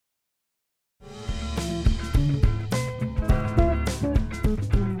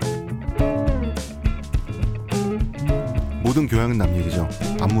모든 교양은 남 얘기죠.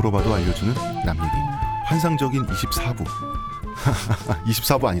 안 물어봐도 알려주는 남 얘기. 환상적인 24부.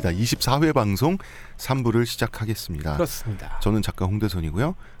 24부 아니다. 24회 방송 3부를 시작하겠습니다. 그렇습니다. 저는 작가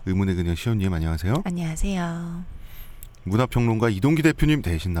홍대선이고요. 의문의 그녀 시온님 안녕하세요. 안녕하세요. 문화평론가 이동기 대표님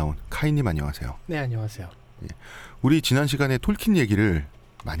대신 나온 카이님 안녕하세요. 네, 안녕하세요. 예. 우리 지난 시간에 톨킨 얘기를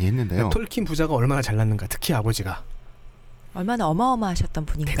많이 했는데요. 톨킨 부자가 얼마나 잘났는가, 특히 아버지가. 얼마나 어마어마하셨던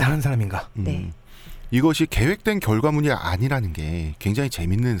분인가. 대단한 사람인가. 네. 이것이 계획된 결과물이 아니라는 게 굉장히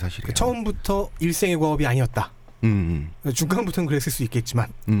재밌는 사실이에요. 처음부터 일생의 과업이 아니었다. 중간부터는 그랬을 수 있겠지만.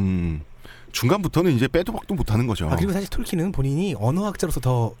 중간부터는 이제 빼도 박도 못하는 거죠. 그리고 사실 톨킨은 본인이 언어학자로서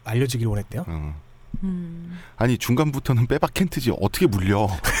더 알려지기를 원했대요. 아니 중간부터는 빼박 켄트지 어떻게 물려.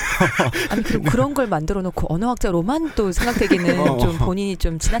 아니 그런 걸 만들어 놓고 언어학자로만 또 생각되기는 좀 본인이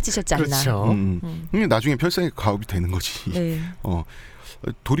좀 지나치셨지 않나. 그렇죠. 나중에 별생의 가업이 되는 거지. 네.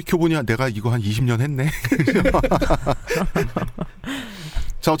 돌이켜보니 내가 이거 한 20년 했네.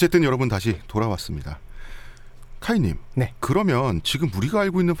 자, 어쨌든 여러분 다시 돌아왔습니다. 카이님, 네. 그러면 지금 우리가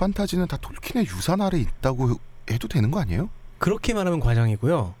알고 있는 판타지는 다 톨킨의 유산 아래 있다고 해도 되는 거 아니에요? 그렇게 말하면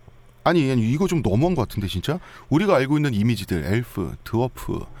과장이고요. 아니 이거 좀 너무한 것 같은데 진짜? 우리가 알고 있는 이미지들, 엘프,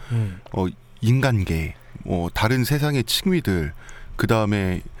 드워프, 인간계, 다른 세상의 칭위들, 그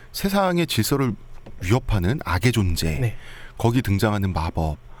다음에 세상의 질서를 위협하는 악의 존재, 네. 거기 등장하는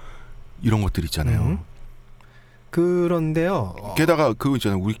마법, 이런 것들 있잖아요. 그런데요. 게다가 그거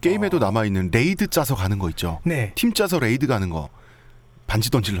있잖아요. 우리 게임에도 남아있는 레이드 짜서 가는 거 있죠. 네. 팀 짜서 레이드 가는 거.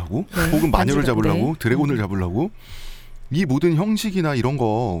 반지 던지려고, 네. 혹은 마녀를 잡으려고, 네. 드래곤을 잡으려고. 이 모든 형식이나 이런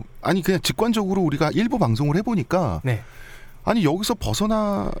거, 아니 그냥 직관적으로 우리가 일부 방송을 해보니까 네. 아니 여기서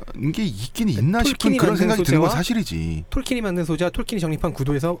벗어난 게 있긴 있나 싶은 그런 생각이 드는 건 사실이지. 톨킨이 만든 소재와 톨킨이 정립한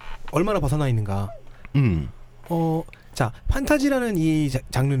구도에서 얼마나 벗어나 있는가. 자, 판타지라는 이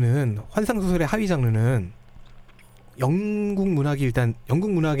장르는, 환상소설의 하위 장르는 영국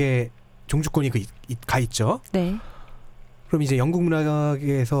문학의 종주권이 가 있죠. 네. 그럼 이제 영국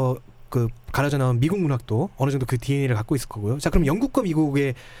문학에서 그 갈아져 나온 미국 문학도 어느 정도 그 DNA를 갖고 있을 거고요. 자, 그럼 영국과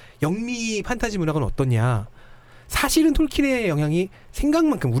미국의 영미 판타지 문학은 어떻냐? 사실은 톨킨의 영향이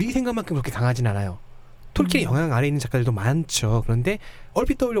우리 생각만큼 그렇게 강하진 않아요. 톨킨의 영향 아래 있는 작가들도 많죠. 그런데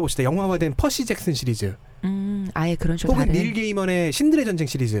얼핏 떠올려 봅시다. 영화화된 퍼시 잭슨 시리즈. 아예 그런 식으로 혹은 닐 게이먼의 신들의 전쟁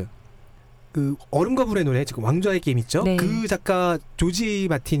시리즈. 그 얼음과 불의 노래, 지금 왕좌의 게임 있죠. 네. 그 작가 조지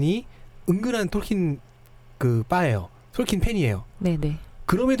마틴이 은근한 톨킨 그 바예요. 톨킨 팬이에요. 네네.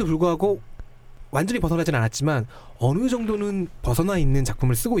 그럼에도 불구하고 완전히 벗어나진 않았지만 어느 정도는 벗어나 있는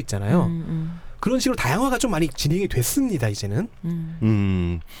작품을 쓰고 있잖아요. 그런 식으로 다양화가 좀 많이 진행이 됐습니다, 이제는.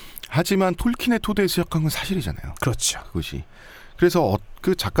 하지만 톨킨의 토대에서 시작한 건 사실이잖아요. 그렇죠. 그것이. 그래서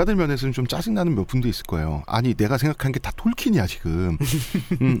그 작가들 면에서는 좀 짜증나는 몇 분도 있을 거예요. 아니 내가 생각한 게 다 톨킨이야 지금.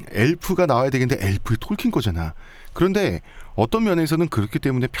 엘프가 나와야 되겠는데 엘프 톨킨 거잖아. 그런데 어떤 면에서는 그렇기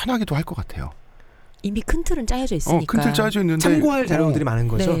때문에 편하기도 할 것 같아요. 이미 큰 틀은 짜여져 있으니까. 큰 틀 짜여져 있는데 참고할 자료들이 많은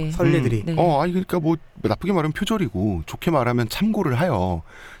거죠. 네. 선례들이. 네. 아니 그러니까 뭐 나쁘게 말하면 표절이고 좋게 말하면 참고를 하여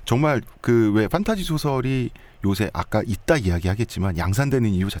정말 그 왜 판타지 소설이 요새 아까 이따 이야기하겠지만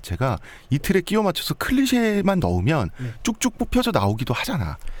양산되는 이유 자체가 이 틀에 끼워 맞춰서 클리셰만 넣으면 쭉쭉 뽑혀져 나오기도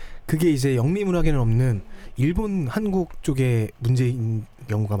하잖아. 그게 이제 영미 문학에는 없는 일본 한국 쪽의 문제인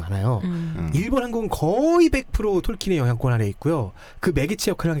경우가 많아요. 일본 한국은 거의 100% 톨킨의 영향권 아래 있고요. 그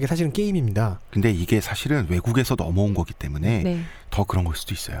매개체 역할을 하는 게 사실은 게임입니다. 근데 이게 사실은 외국에서 넘어온 거기 때문에 더 그런 걸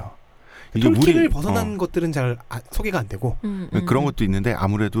수도 있어요. 이게 톨킨을 벗어난 것들은 잘 소개가 안 되고 그런 것도 있는데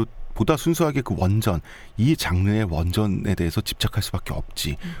아무래도 보다 순수하게 그 원전, 이 장르의 원전에 대해서 집착할 수밖에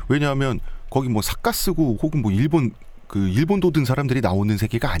없지. 왜냐하면 거기 뭐 삭가 쓰고 혹은 뭐 일본도 든 사람들이 나오는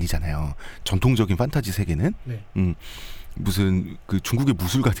세계가 아니잖아요. 전통적인 판타지 세계는. 네. 무슨 그 중국의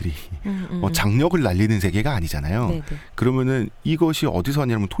무술가들이 장력을 날리는 세계가 아니잖아요. 네네. 그러면은 이것이 어디서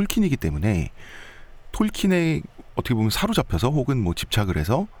왔냐면 톨킨이기 때문에 톨킨에 어떻게 보면 사로잡혀서 혹은 뭐 집착을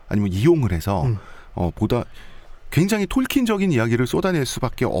해서 아니면 이용을 해서 보다 굉장히 톨킨적인 이야기를 쏟아낼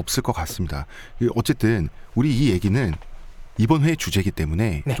수밖에 없을 것 같습니다. 어쨌든 우리 이 얘기는 이번 회의 주제이기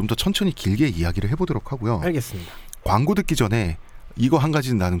때문에 좀 더 천천히 길게 이야기를 해보도록 하고요. 알겠습니다. 광고 듣기 전에 이거 한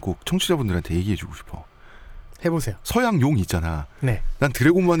가지는 나는 꼭 청취자분들한테 얘기해주고 싶어. 해보세요. 서양 용 있잖아. 네. 난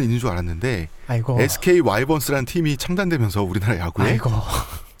드래곤만 있는 줄 알았는데 아이고. SK 와이번스라는 팀이 창단되면서 우리나라 야구에 아이고.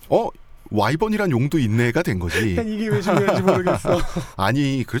 와이번이란 용도 있네가 된 거지. 난 이게 왜 중요한지 모르겠어.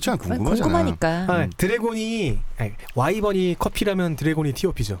 아니 그렇지 않아 궁금하잖아. 궁금하니까. 드래곤이 와이번이 커피라면 드래곤이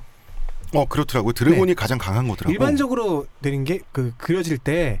티오피죠. 그렇더라고요. 드래곤이 가장 강한 거더라고. 일반적으로 되는 게 그려질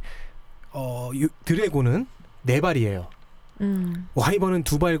때 드래곤은 4발이에요. 와이번은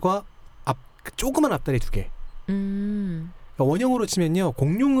 2발과 조그만 앞다리 2개. 그러니까 원형으로 치면요,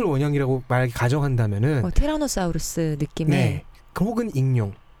 공룡을 원형이라고 만약에 가정한다면은 티라노사우루스 느낌의. 네. 혹은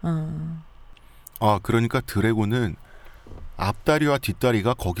익룡. 그러니까 드래곤은 앞다리와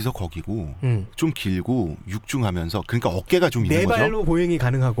뒷다리가 거기서 거기고 좀 길고 육중하면서 그러니까 어깨가 좀 있는 네 거죠. 발로 보행이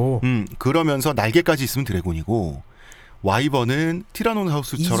가능하고. 그러면서 날개까지 있으면 드래곤이고 와이번은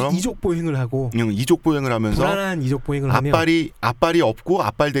티라노사우루스처럼 이족 보행을 하고. 이족 보행을 하면서 불안한 이족 보행을 하며 앞발이 없고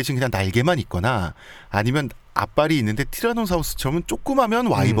앞발 대신 그냥 날개만 있거나 아니면 앞발이 있는데 티라노사우루스처럼 조그마면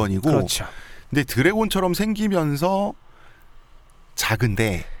와이번이고. 그렇죠. 근데 드래곤처럼 생기면서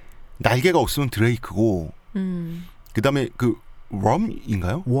작은데 날개가 없으면 드레이크고. 그다음에 그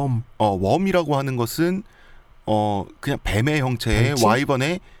웜인가요? 웜이라고 하는 것은 그냥 뱀의 형체의 멸치?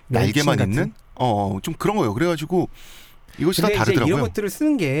 와이번에 날개만 있는 좀 그런 거예요. 그래가지고 이것이 다 다르더라고요. 이런 것들을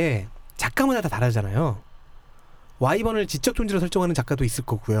쓰는 게 작가마다 다 다르잖아요. 와이번을 지적 존재로 설정하는 작가도 있을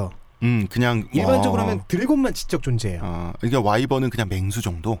거고요. 그냥 일반적으로 하면 드래곤만 지적 존재예요. 그러니까 와이번은 그냥 맹수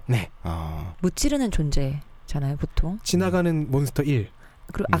정도. 네. 무찌르는 존재잖아요, 보통. 지나가는 몬스터 1.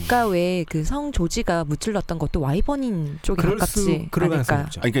 그리고 아까 왜 그 성 조지가 무찔렀던 것도 와이번인 쪽에 가깝지 않을까.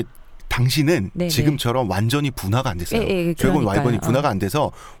 이게 당시는 네네. 지금처럼 완전히 분화가 안 됐어요. 드래곤 그러니까요. 와이번이 분화가 안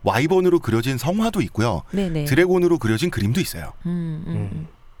돼서 와이번으로 그려진 성화도 있고요. 네네. 드래곤으로 그려진 그림도 있어요.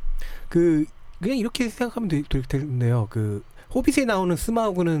 그냥 이렇게 생각하면 될 텐데요. 그 호빗에 나오는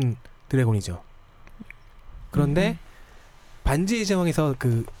스마우그는 드래곤이죠. 그런데 반지의 제왕에서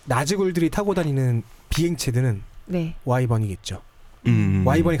그 나즈골들이 타고 다니는 비행체들은 와이번이겠죠.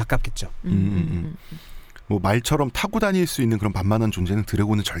 와이번이 가깝겠죠. 뭐 말처럼 타고 다닐 수 있는 그런 만만한 존재는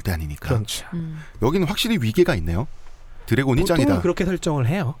드래곤은 절대 아니니까. 그렇죠. 여기는 확실히 위계가 있네요. 드래곤이 짱이다. 보통은 그렇게 설정을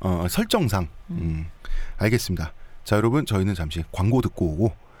해요. 설정상. 알겠습니다. 자, 여러분, 저희는 잠시 광고 듣고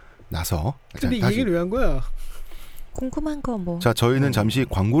오고 나서. 근데 이 얘기를 왜 한 거야? 궁금한 거 뭐. 자, 저희는 잠시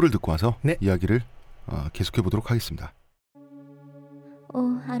광고를 듣고 와서 네. 이야기를 계속해 보도록 하겠습니다.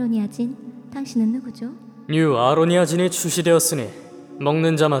 아로니아진, 당신은 누구죠? 뉴 아로니아진이 출시되었으니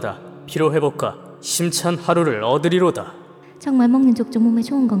먹는 자마다 피로회복과 심찬 하루를 얻으리로다. 정말 먹는 족족 몸에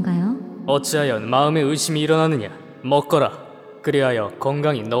좋은 건가요? 어찌하여 마음에 의심이 일어나느냐. 먹거라. 그리하여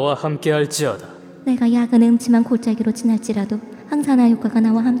건강이 너와 함께할지어다. 내가 약은 음침한 골짜기로 지날지라도 항산화 효과가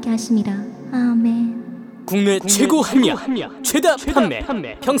나와 함께 하심이라. 아멘. 국내 최고 합리화, 최다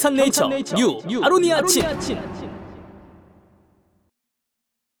판매, 평산네이처 뉴 아로니아진.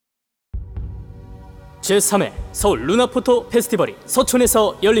 제3회 서울 루나포토 페스티벌이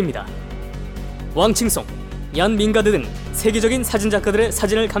서촌에서 열립니다. 왕칭송, 얀 밍가드 등 세계적인 사진작가들의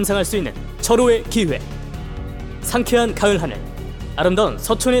사진을 감상할 수 있는 절호의 기회. 상쾌한 가을 하늘, 아름다운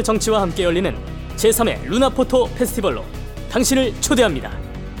서촌의 정취와 함께 열리는 제3회 루나포토 페스티벌로 당신을 초대합니다.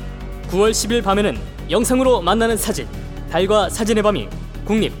 9월 10일 밤에는 영상으로 만나는 사진, 달과 사진의 밤이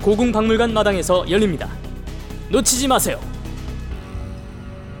국립고궁박물관 마당에서 열립니다. 놓치지 마세요.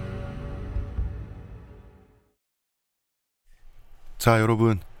 자,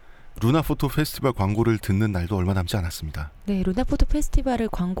 여러분, 루나포토 페스티벌 광고를 듣는 날도 얼마 남지 않았습니다. 네, 루나포토 페스티벌을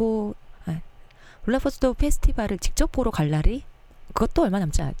직접 보러 갈 날이 그것도 얼마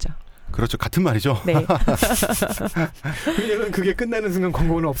남지 않았죠. 그렇죠. 같은 말이죠. 네. 왜냐면 그게 끝나는 순간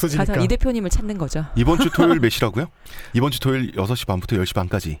광고는 없어지니까. 가서 이 대표님을 찾는 거죠. 이번 주 토요일 몇 시라고요? 이번 주 토요일 6시 반부터 10시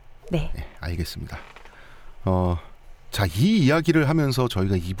반까지. 네. 알겠습니다. 자, 이 이야기를 하면서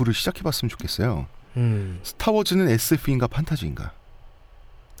저희가 2부를 시작해봤으면 좋겠어요. 스타워즈는 SF인가 판타지인가?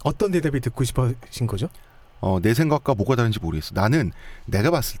 어떤 대답이 듣고 싶으신 거죠? 내 생각과 뭐가 다른지 모르겠어. 내가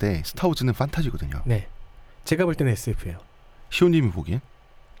봤을 때 스타워즈는 판타지거든요. 네. 제가 볼 때는 SF예요. 시온님이 보기엔?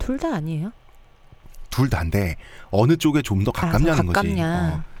 둘 다 아니에요? 둘 다인데 어느 쪽에 좀 더 가깝냐는 거지.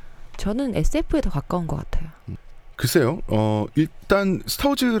 저는 SF에 더 가까운 것 같아요. 글쎄요. 일단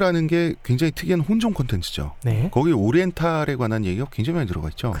스타워즈라는 게 굉장히 특이한 혼종 콘텐츠죠. 네. 거기 오리엔탈에 관한 얘기가 굉장히 많이 들어가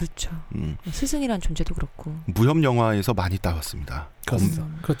있죠. 그렇죠. 스승이란 존재도 그렇고. 무협 영화에서 많이 따왔습니다.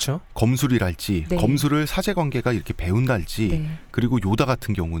 그렇죠. 검술이랄지, 네. 검술을 사제관계가 이렇게 배운달지, 네. 그리고 요다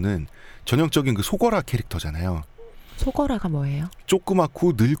같은 경우는 전형적인 그 소거라 캐릭터잖아요. 소거라가 뭐예요?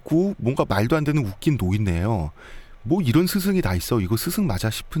 조그맣고 늙고 뭔가 말도 안 되는 웃긴 노인네요. 뭐 이런 스승이 다 있어. 이거 스승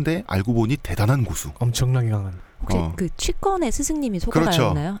맞아 싶은데 알고 보니 대단한 고수. 엄청나게 강한. 혹시 그 취권의 스승님이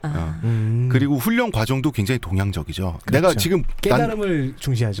소거라였나요? 그렇죠. 그리고 훈련 과정도 굉장히 동양적이죠. 그렇죠. 내가 지금 깨달음을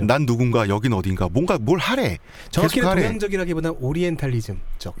중시하죠. 난 누군가, 여긴 어딘가, 뭔가 뭘 하래. 정확히는 동양적이라기보다는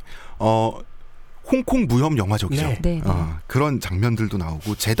오리엔탈리즘적. 홍콩 무협 영화적이죠. 네. 네. 그런 장면들도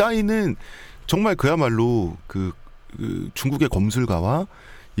나오고, 제다이는 정말 그야말로 그 중국의 검술가와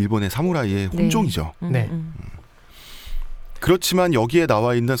일본의 사무라이의 혼종이죠. 네. 그렇지만 여기에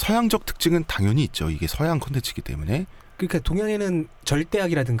나와 있는 서양적 특징은 당연히 있죠. 이게 서양 콘텐츠이기 때문에. 그러니까 동양에는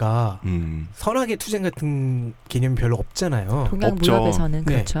절대악이라든가 선악의 투쟁 같은 개념이 별로 없잖아요. 동양 없죠. 무협에서는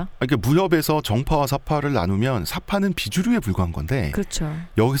네. 그렇죠. 그러니까 무협에서 정파와 사파를 나누면 사파는 비주류에 불과한 건데 그렇죠.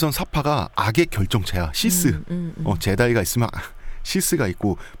 여기선 사파가 악의 결정체야. 시스. 제다이가 있으면 시스가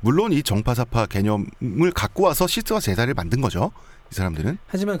있고 물론 이 정파 사파 개념을 갖고 와서 시스와 제다이를 만든 거죠. 이 사람들은.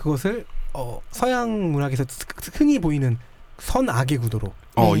 하지만 그것을 서양 문학에서 흔히 보이는 선악의 구도로.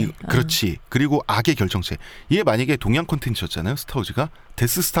 그렇지. 그리고 악의 결정체. 이게 만약에 동양 콘텐츠였잖아요. 스타워즈가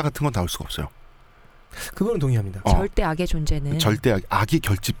데스스타 같은 건 나올 수가 없어요. 그거는 동의합니다. 절대 악의 존재는 절대 악이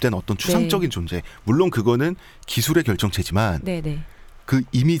결집된 어떤 추상적인 존재. 물론 그거는 기술의 결정체지만 네네. 그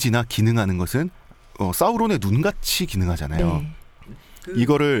이미지나 기능하는 것은 사우론의 눈같이 기능하잖아요. 네.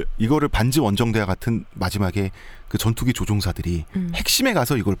 이거를 반지 원정대와 같은 마지막에 그 전투기 조종사들이 핵심에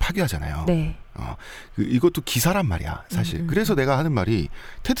가서 이걸 파괴하잖아요. 네. 이것도 기사란 말이야, 사실. 그래서 내가 하는 말이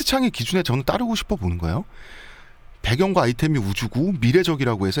테드 창의 기준에 저는 따르고 싶어 보는 거예요. 배경과 아이템이 우주고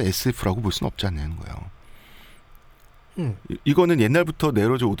미래적이라고 해서 SF라고 볼 수는 없지 않냐는 거예요. 이거는 옛날부터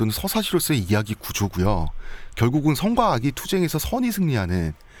내려져 오던 서사시로서의 이야기 구조고요. 결국은 선과 악이 투쟁에서 선이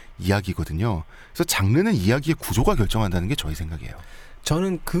승리하는 이야기거든요. 그래서 장르는 이야기의 구조가 결정한다는 게 저의 생각이에요.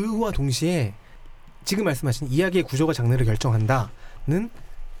 저는 그와 동시에 지금 말씀하신 이야기의 구조가 장르를 결정한다는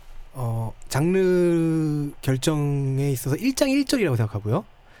장르 결정에 있어서 1장 1절이라고 생각하고요.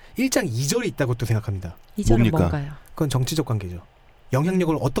 1장 2절이 있다고 또 생각합니다. 2절은 뭡니까? 뭔가요? 그건 정치적 관계죠.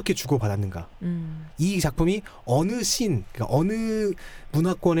 영향력을 어떻게 주고받았는가. 이 작품이 어느 그러니까 어느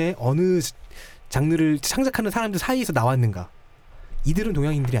문화권의 어느 장르를 창작하는 사람들 사이에서 나왔는가. 이들은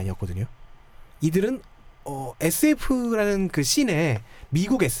동양인들이 아니었거든요. 이들은 SF라는 그 씬에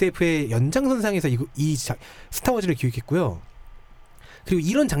미국 SF의 연장선상에서 이 스타워즈를 기획했고요. 그리고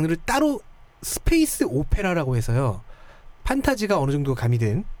이런 장르를 따로 스페이스 오페라라고 해서요. 판타지가 어느 정도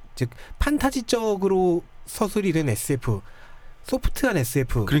가미된, 즉 판타지적으로 서술이 된 SF, 소프트한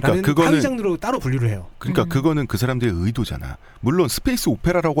SF라는 그러니까 하위 장르로 따로 분류를 해요. 그러니까 그거는 그 사람들의 의도잖아. 물론 스페이스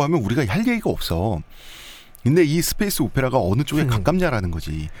오페라라고 하면 우리가 할 얘기가 없어. 근데 이 스페이스 오페라가 어느 쪽에 가깝냐라는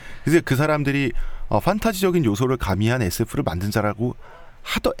거지. 그래서 그 사람들이 판타지적인 요소를 가미한 SF를 만든 자라고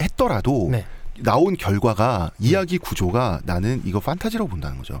했더라도 네. 나온 결과가 이야기 구조가 나는 이거 판타지라고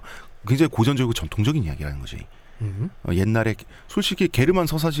본다는 거죠. 굉장히 고전적이고 전통적인 이야기라는 거지. 옛날에 솔직히 게르만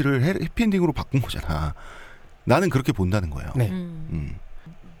서사지를 해피엔딩으로 바꾼 거잖아. 나는 그렇게 본다는 거예요. 네.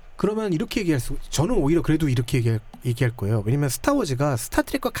 그러면 이렇게 저는 오히려 그래도 이렇게 얘기할 거예요. 왜냐면 스타워즈가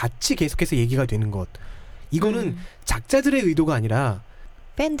스타트rek과 같이 계속해서 얘기가 되는 것. 이거는 작자들의 의도가 아니라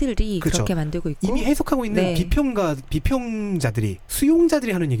팬들이 그렇죠. 그렇게 만들고 있고 이미 해석하고 있는 네. 비평자들이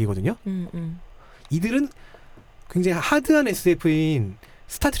수용자들이 하는 얘기거든요. 이들은 굉장히 하드한 SF인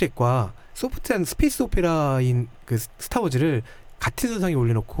스타트rek과 소프트한 스페이스 오페라인 그 스타워즈를 같은 선상에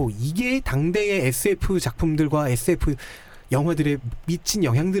올려놓고 이게 당대의 SF 작품들과 SF 영화들에 미친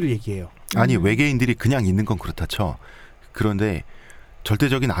영향들을 얘기해요. 아니 외계인들이 그냥 있는 건 그렇다 쳐. 그런데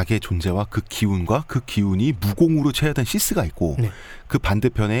절대적인 악의 존재와 그 기운과 그 기운이 무공으로 체화된 시스가 있고 네. 그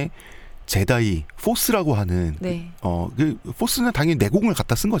반대편에 제다이 포스라고 하는 네. 그 포스는 당연히 내공을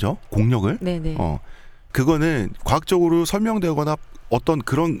갖다 쓴 거죠. 공력을. 네네. 그거는 과학적으로 설명되거나 어떤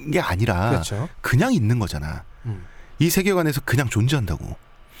그런 게 아니라 그렇죠. 그냥 있는 거잖아. 이 세계관에서 그냥 존재한다고.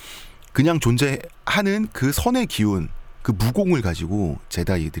 그냥 존재하는 그 선의 기운, 그 무공을 가지고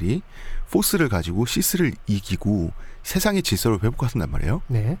제다이들이 포스를 가지고 시스를 이기고 세상의 질서를 회복한단 말이에요.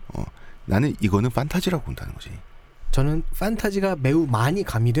 네. 나는 이거는 판타지라고 본다는 거지. 저는 판타지가 매우 많이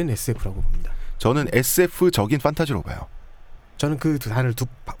가미된 SF라고 봅니다. 저는 SF적인 판타지로 봐요. 저는 그 두 단어를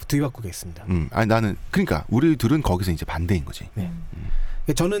뒤바꾸겠습니다. 아니 나는 그러니까 우리 둘은 거기서 이제 반대인 거지. 네.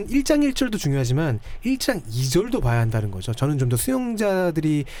 저는 1장 1절도 중요하지만 1장 2절도 봐야 한다는 거죠. 저는 좀 더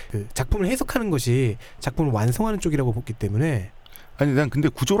수용자들이 그 작품을 해석하는 것이 작품을 완성하는 쪽이라고 보기 때문에. 아니 난 근데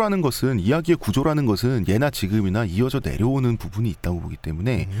구조라는 것은 이야기의 구조라는 것은 예나 지금이나 이어져 내려오는 부분이 있다고 보기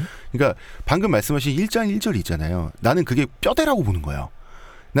때문에 그러니까 방금 말씀하신 1장 1절 있잖아요. 나는 그게 뼈대라고 보는 거예요.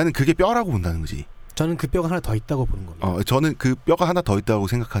 나는 그게 뼈라고 본다는 거지. 저는 그 뼈가 하나 더 있다고 보는 겁니다. 저는 그 뼈가 하나 더 있다고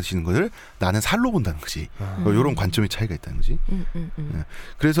생각하시는 것을 나는 살로 본다는 거지. 이런 관점의 차이가 있다는 거지.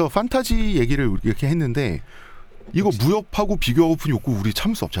 그래서 판타지 얘기를 이렇게 했는데 이거 무협하고 비교하고픈 욕구 우리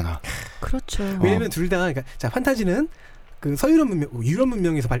참을 수 없잖아. 그렇죠. 왜냐면 둘 다 그러니까 자 판타지는 그 서유럽 문명, 유럽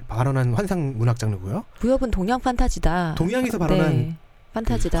문명에서 발원한 환상 문학 장르고요. 무협은 동양 판타지다. 동양에서 발원한 네.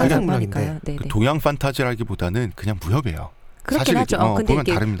 판타지다. 환상 문학인데 그 동양 판타지라기보다는 그냥 무협이에요. 그렇긴 하죠. 근데 보면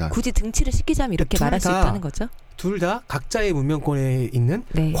이게 다릅니다. 굳이 등치를 씻기자면 이렇게 말할 수 있다는 거죠. 둘 다 각자의 문명권에 있는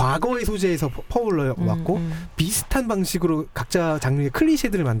네. 과거의 소재에서 퍼올려 왔고 비슷한 방식으로 각자 장르의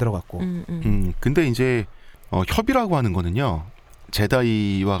클리셰들을 만들어 왔고. 근데 이제 협이라고 하는 거는요.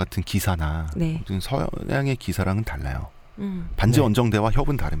 제다이와 같은 기사나 네. 서양의 기사랑은 달라요. 반지 네. 언정대와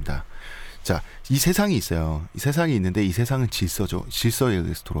협은 다릅니다. 자, 이 세상이 있어요. 이 세상이 있는데 이 세상은 질서죠. 질서에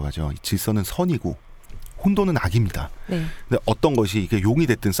의해서 돌아가죠. 이 질서는 선이고 혼돈은 악입니다. 네. 근데 어떤 것이 이게 용이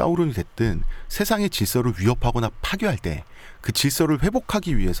됐든 사우론이 됐든 세상의 질서를 위협하거나 파괴할 때 그 질서를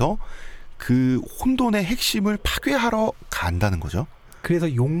회복하기 위해서 그 혼돈의 핵심을 파괴하러 간다는 거죠.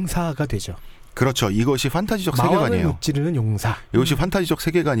 그래서 용사가 되죠. 그렇죠. 이것이 판타지적 마왕을 세계관이에요. 무찌르는 용사. 이것이 판타지적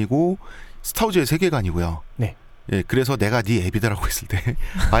세계관이고 스타워즈의 세계관이고요. 네. 예, 그래서 내가 네 애비다라고 했을 때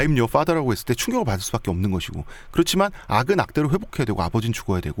I'm your father라고 했을 때 충격을 받을 수밖에 없는 것이고 그렇지만 악은 악대로 회복해야 되고 아버지는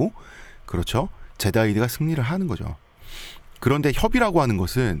죽어야 되고 그렇죠. 제다이가 승리를 하는 거죠. 그런데 협이라고 하는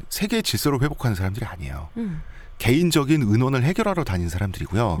것은 세계의 질서를 회복하는 사람들이 아니에요. 개인적인 은원을 해결하러 다니는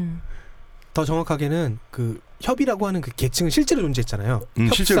사람들이고요. 더 정확하게는 그 협이라고 하는 그 계층은 실제로 존재했잖아요.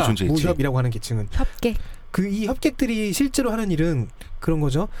 실제로 협사, 존재했지. 무협이라고 하는 계층은 협객. 그 이 협객들이 실제로 하는 일은 그런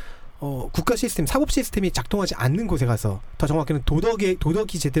거죠. 국가 시스템, 사법 시스템이 작동하지 않는 곳에 가서 더 정확히는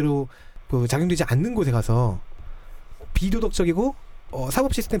도덕이 제대로 작용되지 않는 곳에 가서 비도덕적이고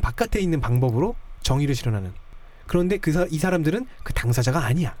사법 시스템 바깥에 있는 방법으로 정의를 실현하는. 그런데 이 사람들은 그 당사자가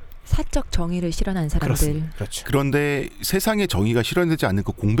아니야. 사적 정의를 실현한 사람들. 그렇죠. 그런데 세상의 정의가 실현되지 않는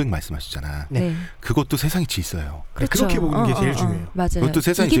그 공백 말씀하시잖아. 네. 그것도 세상의 질서예요. 그렇죠. 그렇게 보는 게 제일 중요해요. 맞아요. 그것도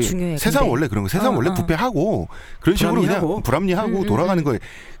세상이 이게 중요해요. 세상 근데. 원래 그런 거. 세상 원래 부패하고 그런 식으로 그냥 불합리하고 돌아가는 거예요.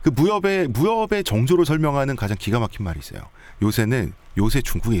 그 무협의 정조를 설명하는 가장 기가 막힌 말이 있어요. 요새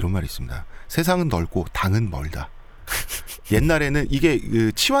중국에 이런 말이 있습니다. 세상은 넓고 당은 멀다. 옛날에는 이게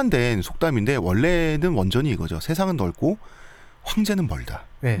그 치환된 속담인데 원래는 원전이 이거죠. 세상은 넓고 황제는 멀다.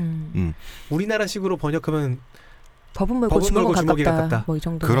 네. 우리나라식으로 번역하면 법은 멀고 주먹은 가깝다. 뭐 이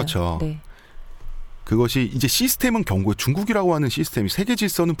정도. 그렇죠. 네. 그것이 이제 시스템은 경고에 중국이라고 하는 시스템이 세계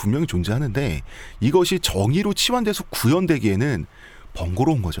질서는 분명히 존재하는데 이것이 정의로 치환돼서 구현되기에는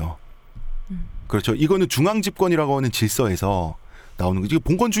번거로운 거죠. 그렇죠. 이거는 중앙 집권이라고 하는 질서에서 나오는 거지.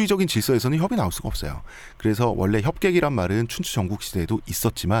 봉건주의적인 질서에서는 협이 나올 수가 없어요. 그래서 원래 협객이란 말은 춘추 전국 시대에도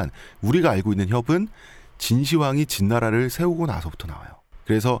있었지만 우리가 알고 있는 협은 진시황이 진나라를 세우고 나서부터 나와요.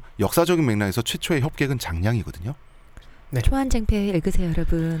 그래서 역사적인 맥락에서 최초의 협객은 장량이거든요. 네. 초안쟁패 읽으세요,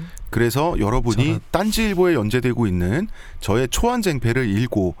 여러분. 그래서 여러분이 딴지일보에 연재되고 있는 저의 초안쟁패를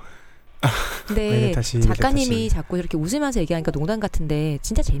읽고 근데 작가님이 자꾸 이렇게 웃으면서 얘기하니까 농담 같은데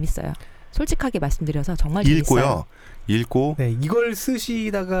진짜 재밌어요. 솔직하게 말씀드려서 정말 재밌어요. 읽고 네, 이걸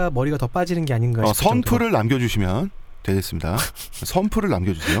쓰시다가 머리가 더 빠지는 게 아닌가 싶을 선풀을 남겨주시면 되겠습니다. 선풀을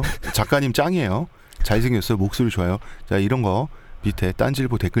남겨주세요. 작가님 짱이에요. 잘생겼어요. 목소리 좋아요. 자, 이런 거 밑에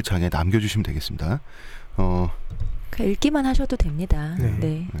딴지일보 댓글창에 남겨주시면 되겠습니다. 읽기만 하셔도 됩니다. 네.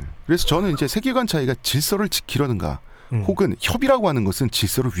 네. 그래서 저는 이제 세계관 차이가 질서를 지키려는가 혹은 협이라고 하는 것은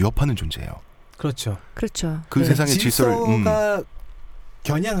질서를 위협하는 존재예요. 그렇죠. 그렇죠. 그 세상의 질서가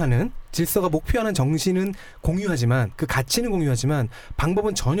겨냥하는 질서가 목표하는 정신은 공유하지만 그 가치는 공유하지만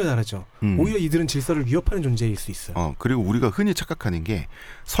방법은 전혀 다르죠. 오히려 이들은 질서를 위협하는 존재일 수 있어요. 그리고 우리가 흔히 착각하는 게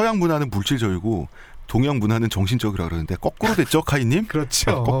서양 문화는 물질적이고 동양 문화는 정신적이라고 그러는데 거꾸로 됐죠, 카이님?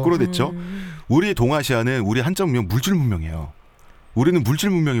 그렇죠. 거꾸로 됐죠. 우리 동아시아는 우리 한자 문명 물질 문명이에요. 우리는 물질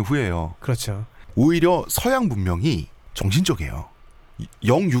문명의 후예요. 그렇죠. 오히려 서양 문명이 정신적이에요.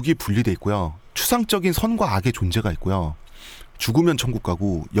 영육이 분리돼 있고요. 추상적인 선과 악의 존재가 있고요. 죽으면 천국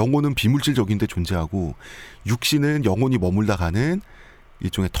가고 영혼은 비물질적인데 존재하고 육신은 영혼이 머물다 가는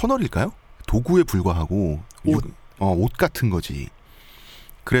일종의 터널일까요? 도구에 불과하고 옷 같은 거지.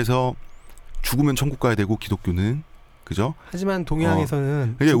 그래서 죽으면 천국 가야 되고 기독교는 그죠? 하지만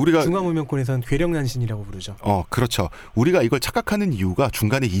동양에서는 우리가 중화문명권에서는 괴력난신이라고 부르죠. 그렇죠. 우리가 이걸 착각하는 이유가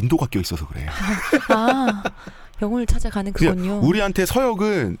중간에 인도가 껴 있어서 그래요. 영혼을 찾아가는 그건요. 우리한테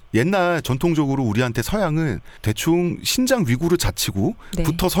서역은 옛날 전통적으로 우리한테 서양은 대충 신장 위구르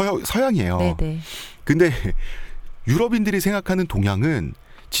자치구부터 서양이에요. 네네. 근데 유럽인들이 생각하는 동양은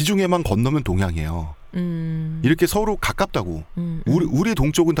지중해만 건너면 동양이에요. 이렇게 서로 가깝다고. 우리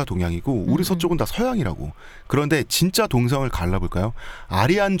동쪽은 다 동양이고 우리 서쪽은 다 서양이라고. 그런데 진짜 동성을 갈라볼까요?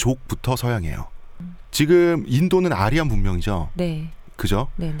 아리안족부터 서양이에요. 지금 인도는 아리안 문명이죠. 네. 그죠?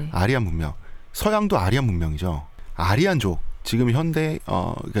 네네. 아리안 문명. 서양도 아리안 문명이죠. 아리안족. 지금 현대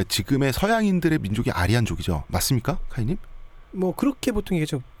그러니까 지금의 서양인들의 민족이 아리안족이죠. 맞습니까, 카이님? 뭐 그렇게 보통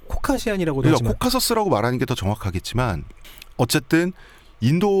얘기하죠. 코카시안이라고도 그러니까 하지만. 코카서스라고 말하는 게 더 정확하겠지만 어쨌든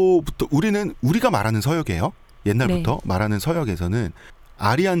인도부터 우리가 말하는 서역이에요. 옛날부터 말하는 서역에서는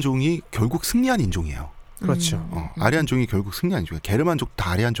아리안종이 결국 승리한 인종이에요. 그렇죠. 아리안종이 결국 승리한 인종이에요. 게르만족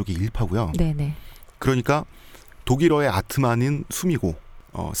다 아리안족이 일파고요. 네네. 그러니까 독일어의 아트만은 숨이고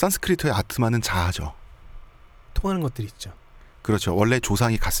산스크리트의 아트만은 자아죠. 통하는 것들이 있죠. 그렇죠. 원래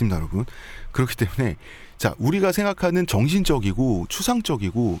조상이 같습니다, 여러분. 그렇기 때문에 자, 우리가 생각하는 정신적이고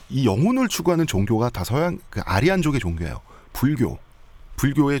추상적이고 이 영혼을 추구하는 종교가 다 서양 그 아리안족의 종교예요.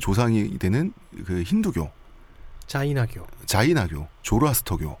 불교의 조상이 되는 그 힌두교, 자이나교,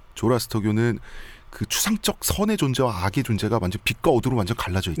 조로아스터교는 그 추상적 선의 존재와 악의 존재가 완전 빛과 어두로 완전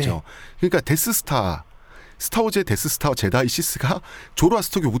갈라져 있죠. 네. 그러니까 스타워즈의 데스스타 제다이 시스가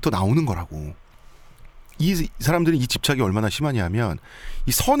조로아스터교부터 나오는 거라고. 이 사람들은 이 집착이 얼마나 심하냐면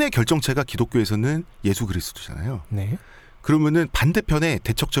이 선의 결정체가 기독교에서는 예수 그리스도잖아요. 네. 그러면은 반대편에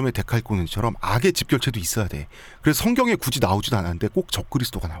대척점의 데칼코니처럼 악의 집결체도 있어야 돼. 그래서 성경에 굳이 나오지도 않았는데 꼭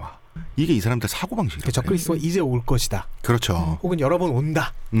적그리스도가 나와. 이게 이 사람들 사고방식이에요. 적그리스도가 이제 올 것이다. 그렇죠. 혹은 여러 번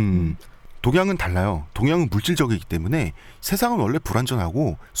온다. 동양은 달라요. 동양은 물질적이기 때문에 세상은 원래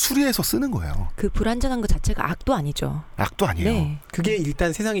불완전하고 수리해서 쓰는 거예요. 그 불완전한 것 자체가 악도 아니죠. 악도 아니에요. 네. 그게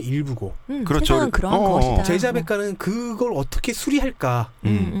일단 세상의 일부고. 그렇죠. 세상은 그러한 것이다. 제자백가는 그걸 어떻게 수리할까,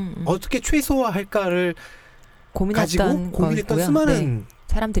 어떻게 최소화할까를 고민했던 수많은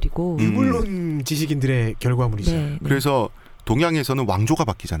사람들이고 유물론 지식인들의 결과물이죠. 네. 그래서 동양에서는 왕조가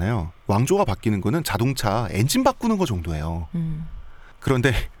바뀌잖아요. 왕조가 바뀌는 거는 자동차 엔진 바꾸는 거 정도예요.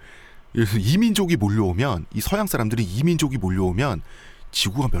 그런데 이민족이 몰려오면, 이 서양 사람들이 이민족이 몰려오면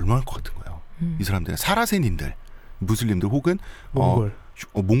지구가 멸망할 것 같은 거예요. 이 사람들은 사라센인들, 무슬림들 혹은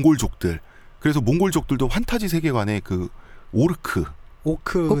몽골족들. 그래서 몽골족들도 환타지 세계관의 그 오크의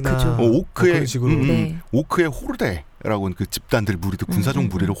호르데라고 하는 그 집단들 무리들, 군사적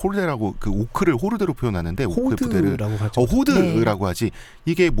무리를 호르데라고, 그 오크를 호르데로 표현하는데 오크의 부대를 호드라고 하지.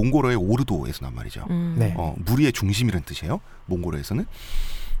 이게 몽골어의 오르도에서 난 말이죠. 네. 무리의 중심이라는 뜻이에요. 몽골어에서는.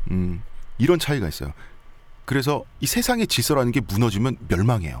 이런 차이가 있어요. 그래서 이 세상의 질서라는 게 무너지면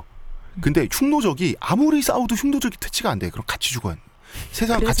멸망해요. 근데 흉노적이 아무리 싸워도 흉노적이 퇴치가 안 돼. 그럼 같이 죽어요.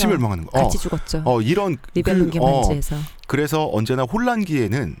 세상은 같이 멸망하는 거. 같이 죽었죠. 이런 리벨룬경 문제에서. 그래서 언제나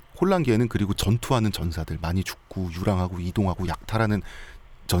혼란기에는 그리고 전투하는 전사들, 많이 죽고 유랑하고 이동하고 약탈하는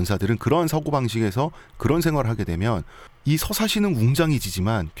전사들은 그러한 사고방식에서 그런 생활을 하게 되면 이 서사시는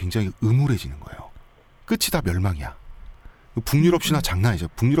웅장해지지만 굉장히 음울해지는 거예요. 끝이 다 멸망이야. 북유럽 신화 장난 아니죠.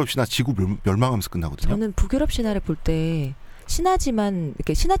 북유럽 신화 지구 멸망하면서 끝나거든요. 저는 북유럽 신화를 볼 때 신화지만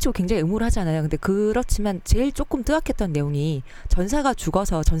이렇게 신화치고 굉장히 음울하잖아요. 근데 그렇지만 제일 조금 뜨악했던 내용이 전사가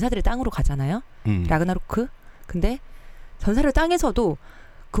죽어서 전사들이 땅으로 가잖아요. 라그나로크. 근데 전사를 땅에서도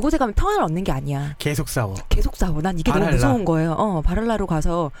그곳에 가면 평안을 얻는 게 아니야. 계속 싸워. 난 이게 너무 무서운 거예요. 바랄라로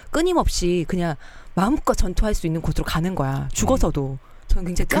가서 끊임없이 그냥 마음껏 전투할 수 있는 곳으로 가는 거야. 죽어서도. 저는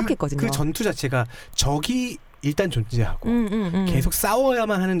굉장히 뜨악했거든요. 그 전투 자체가 적이 일단 존재하고 계속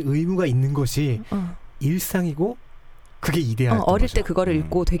싸워야만 하는 의무가 있는 것이 일상이고 그게 이데아였던 어릴 거죠. 때 그거를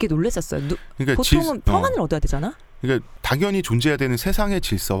읽고 되게 놀랐었어요. 그러니까 보통은 평안을 얻어야 되잖아. 그러니까 당연히 존재해야 되는 세상의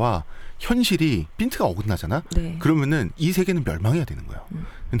질서와 현실이 핀트가 어긋나잖아. 네. 그러면은 이 세계는 멸망해야 되는 거예요.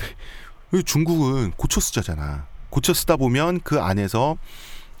 근데 중국은 고쳐 쓰자잖아. 고쳐 쓰다 보면 그 안에서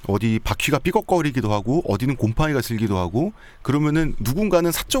어디 바퀴가 삐걱거리기도 하고 어디는 곰팡이가 슬기도 하고, 그러면은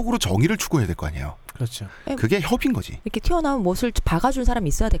누군가는 사적으로 정의를 추구해야 될 거 아니에요. 그렇죠. 그게 협인 거지. 이렇게 튀어나온 못을 박아준 사람이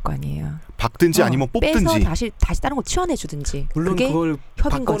있어야 될 거 아니에요. 박든지 아니면 뽑든지. 빼서 다시 다른 거 치워내주든지. 물론 그걸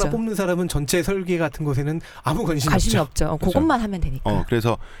협인 박거나 거죠. 뽑는 사람은 전체 설계 같은 것에는 아무 관심이 없죠. 그것만 하면 되니까.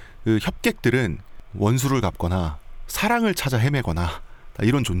 그래서 그 협객들은 원수를 갚거나 사랑을 찾아 헤매거나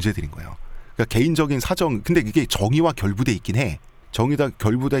이런 존재들인 거예요. 그러니까 개인적인 사정, 근데 이게 정의와 결부돼 있긴 해. 정의다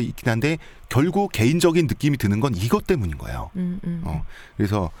결부돼 있긴 한데 결국 개인적인 느낌이 드는 건 이것 때문인 거예요.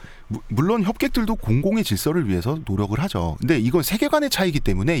 그래서 물론 협객들도 공공의 질서를 위해서 노력을 하죠. 근데 이건 세계관의 차이기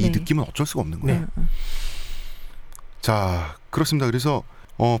때문에 이 느낌은 어쩔 수가 없는 거예요. 자, 그렇습니다. 그래서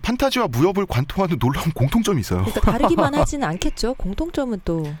판타지와 무협을 관통하는 놀라운 공통점이 있어요. 그러니까 다르기만 하지는 않겠죠. 공통점은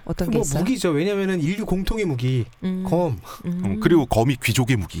또 어떤 게 있어요? 무기죠. 왜냐하면 인류 공통의 무기, 검. 그리고 검이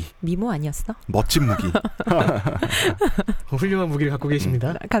귀족의 무기. 미모 아니었어? 멋진 무기. 훌륭한 무기를 갖고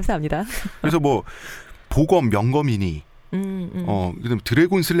계십니다. 감사합니다. 그래서 뭐 보검, 명검이니, 그다음에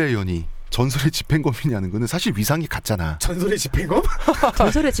드래곤 슬레이어니, 전설의 집행검이니 하는 거는 사실 위상이 같잖아. 전설의 집행검?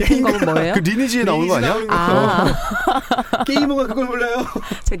 전설의 집행검은 뭐예요? 그 리니지에 나오는 거 아니야? 게이머가 그걸 몰라요?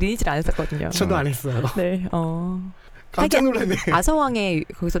 제가 리니지를 안 했었거든요. 저도 안 했어요. 네. 깜짝 놀랐네. 아서왕의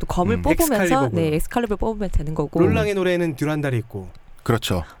거기서도 검을 뽑으면서 엑스칼리버 뽑으면 되는 거고. 롤랑의 노래는 듀란달이 있고.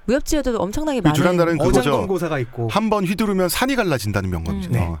 그렇죠. 무협지에도 엄청나게 많은 듀란달은 그거죠. 어장검고사가 있고. 한 번 휘두르면 산이 갈라진다는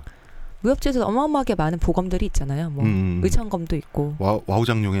명검이죠. 무협지에도 어마어마하게 많은 보검들이 있잖아요. 뭐 의천검도 있고.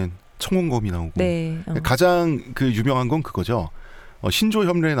 와우장룡엔 청혼검이 나오고. 네. 가장 그 유명한 건 그거죠. 신조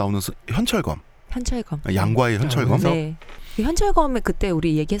협례에 나오는 현철검. 양과의 현철검. 네. 현철검에 그때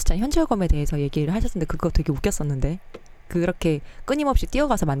우리 얘기했었잖아요. 현철검에 대해서 얘기를 하셨는데 그거 되게 웃겼었는데. 그렇게 끊임없이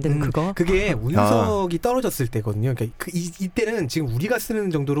뛰어가서 만드는 그거. 그게 운석이 떨어졌을 때거든요. 그러니까 이때는 지금 우리가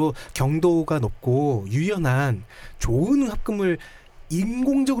쓰는 정도로 경도가 높고 유연한 좋은 합금을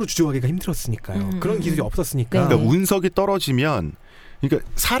인공적으로 주조하기가 힘들었으니까요. 그런 기술이 없었으니까. 그러니까 운석이 떨어지면 그러니까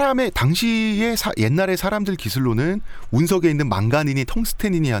사람의 당시에 옛날의 사람들 기술로는 운석에 있는 망간이니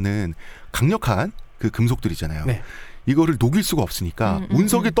텅스텐이니 하는 강력한 그 금속들이잖아요. 네. 이거를 녹일 수가 없으니까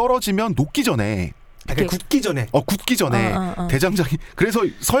운석이 떨어지면 녹기 전에 굳기 전에. 굳기 전에 대장장이. 그래서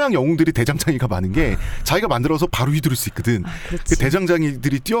서양 영웅들이 대장장이가 많은 게 자기가 만들어서 바로 휘두를 수 있거든. 그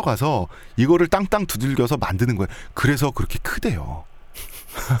대장장이들이 뛰어가서 이거를 땅땅 두들겨서 만드는 거예요. 그래서 그렇게 크대요.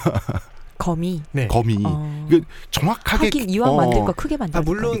 거미. 네. 거미. 이게 정확하게. 하긴 이왕 만들 거 크게 만들.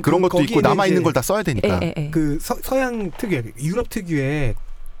 물론 그런 것도 있고 남아 있는 걸 다 써야 되니까. 그 서양 특유의, 유럽 특유의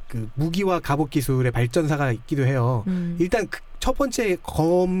그 무기와 갑옷 기술의 발전사가 있기도 해요. 일단 첫 번째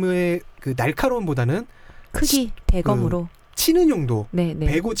검의 그 날카로움보다는 크기 대검으로 치는 용도, 네네.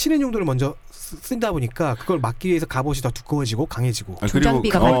 베고 치는 용도를 먼저 쓴다 보니까 그걸 막기 위해서 갑옷이 더 두꺼워지고 강해지고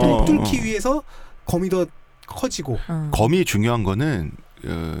조장비가 뚫기 위해서 검이 더 커지고. 검이 중요한 거는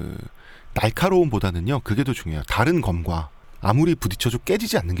날카로움보다는요. 그게 더 중요해요. 다른 검과 아무리 부딪혀도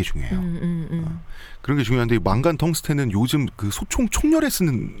깨지지 않는 게 중요해요. 그런 게 중요한데 망간 텅스텐은 요즘 그 소총 총열에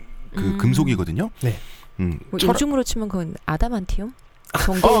쓰는 그 금속이거든요. 네. 뭐 요즘으로 치면 그건 아담한티움?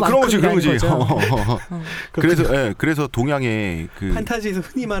 그런 거지. 그래서 동양의 그 판타지에서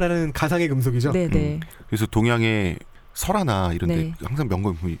흔히 말하는 가상의 금속이죠. 네네. 그래서 동양의 설화나 이런데 항상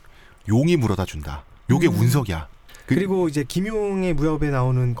명곡 용이 물어다 준다. 요게 운석이야. 그리고 이제 김용의 무협에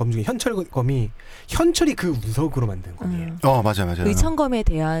나오는 검 중에 현철검이 현철이 그 운석으로 만든 검이에요. 맞아요. 의천검에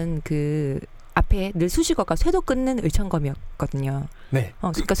대한 그 앞에 늘 수식어가 쇠도 끊는 의천검이었거든요. 네.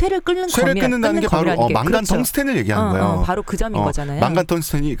 그러니까 쇠를 끊는 쇠를 끊는다는 게 바로 망간 그렇죠. 텅스텐을 얘기하는 거예요. 바로 그 점인 거잖아요. 망간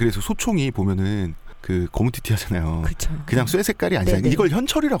텅스텐이 그래서 소총이 보면은 그 거무튀튀하잖아요. 그렇죠. 그냥 쇠 색깔이 아니라 이걸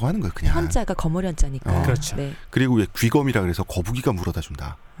현철이라고 하는 거예요. 그냥 현자가 거물 현자니까. 그렇죠. 네. 그리고 왜 귀검이라 그래서 거북이가 물어다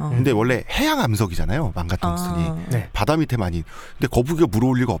준다. 근데 원래 해양 암석이잖아요. 망간 텅스텐이 네. 바다 밑에 많이. 근데 거북이가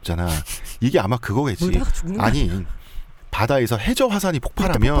물어올 리가 없잖아. 이게 아마 그거겠지. 아니 바다에서 해저 화산이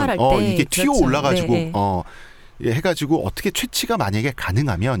폭발하면 이게 튀어 올라가지고 해가지고 어떻게 채취가 만약에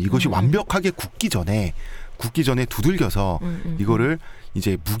가능하면 이것이 완벽하게 굳기 전에 두들겨서 이거를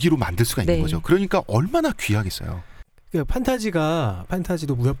이제 무기로 만들 수가 있는 거죠. 그러니까 얼마나 귀하겠어요.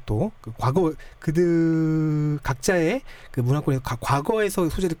 판타지도 무협도 그 과거 그들 각자의 그 문화권에서 과거에서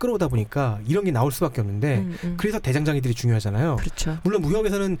소재를 끌어오다 보니까 이런 게 나올 수밖에 없는데 그래서 대장장이들이 중요하잖아요. 그렇죠. 물론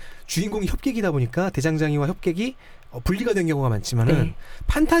무협에서는 주인공이 협객이다 보니까 대장장이와 협객이 분리가 된 경우가 많지만은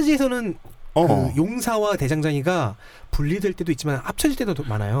판타지에서는 그 용사와 대장장이가 분리될 때도 있지만 합쳐질 때도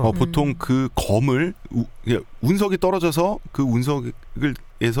많아요. 보통 그 검을 운석이 떨어져서 그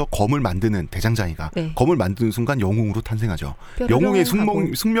운석에서 검을 만드는 대장장이가 검을 만드는 순간 영웅으로 탄생하죠. 영웅의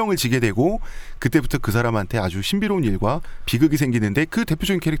숙명을 지게 되고 그때부터 그 사람한테 아주 신비로운 일과 비극이 생기는데 그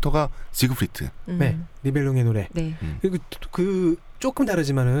대표적인 캐릭터가 지그프리트. 네, 리벨룽의 노래. 네. 그리고 그 조금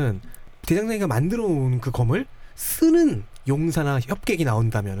다르지만은 대장장이가 만들어 온 그 검을 쓰는 용사나 협객이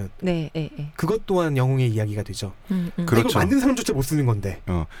나온다면은 그것 또한 영웅의 이야기가 되죠. 그렇죠. 이걸 만든 사람조차 못 쓰는 건데.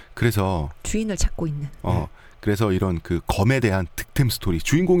 그래서 주인을 찾고 있는. 그래서 이런 그 검에 대한 득템 스토리.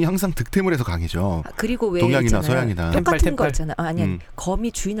 주인공이 항상 득템을 해서 강해져. 그리고 왜 동양이나 있잖아요. 서양이나 똑같은 거 있잖아.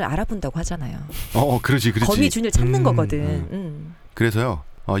 검이 주인을 알아본다고 하잖아요. 그렇지. 검이 주인을 찾는 거거든. 그래서요.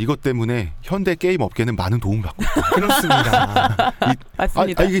 이것 때문에 현대 게임 업계는 많은 도움을 받고 있다. 그렇습니다.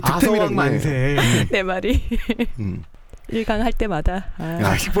 맞습니다. 이게 득템이라는 만세. 내 말이. 1강 할 때마다.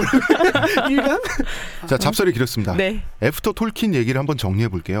 일강? 자, 잡설이 길었습니다. 네. 애프터 톨킨 얘기를 한번 정리해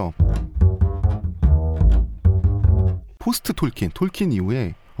볼게요. 포스트 톨킨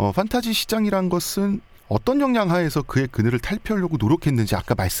이후에 판타지 시장이란 것은 어떤 역량 하에서 그의 그늘을 탈피하려고 노력했는지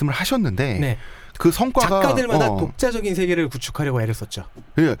아까 말씀을 하셨는데 그 성과가 작가들마다 독자적인 세계를 구축하려고 애를 썼죠.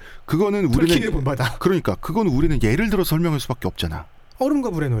 그거는 우리는 톨킨을 본받아. 그러니까 그건 우리는 예를 들어 설명할 수밖에 없잖아. 얼음과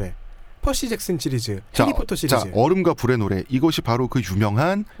불의 노래, 퍼시 잭슨 시리즈, 해리포터 시리즈. 자, 얼음과 불의 노래 이것이 바로 그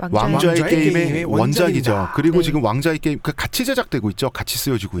유명한 왕좌의 게임의 원작이죠. 그리고 지금 왕좌의 게임 같이 제작되고 있죠. 같이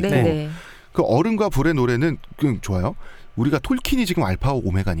쓰여지고 있고. 그 얼음과 불의 노래는 좋아요. 우리가 톨킨이 지금 알파와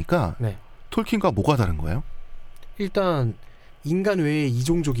오메가니까 톨킨과 뭐가 다른 거예요? 일단 인간 외에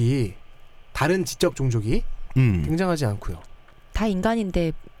이종족이 다른 지적 종족이 등장하지 않고요. 다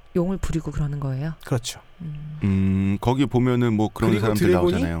인간인데 용을 부리고 그러는 거예요. 그렇죠. 거기 보면은 뭐 그런 사람들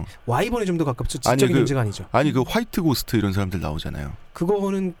나오잖아요. 와이번에 좀 더 가깝죠. 지적인 존재가 아니죠. 아니 그 화이트 고스트 이런 사람들 나오잖아요.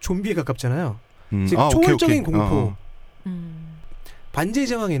 그거는 좀비에 가깝잖아요. 즉 초월적인 공포. 반지의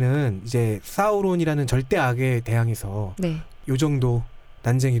제왕에는 이제 사우론이라는 절대 악에 대항해서 요정도,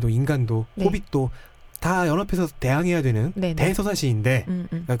 난쟁이도, 인간도, 호빗도 다 연합해서 대항해야 되는 네네. 대서사시인데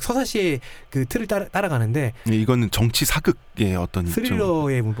그러니까 서사시의 그 틀을 따라가는데 이거는 정치 사극의 어떤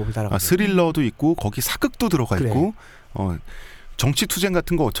스릴러의 문법을 따라가는 스릴러도 있고 거기 사극도 들어가 그래. 있고 정치 투쟁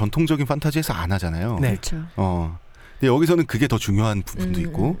같은 거 전통적인 판타지에서 안 하잖아요. 네. 그렇죠. 근데 여기서는 그게 더 중요한 부분도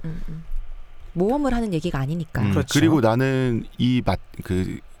있고 모험을 하는 얘기가 아니니까. 그렇죠. 그리고 나는 이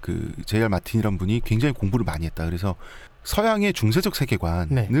J.R. 마틴이란 분이 굉장히 공부를 많이 했다. 그래서 서양의 중세적 세계관을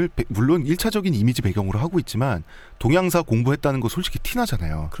네. 물론 1차적인 이미지 배경으로 하고 있지만 동양사 공부했다는 거 솔직히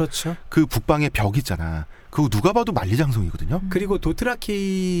티나잖아요. 그렇죠. 그 북방의 벽 있잖아. 그거 누가 봐도 만리장성이거든요. 그리고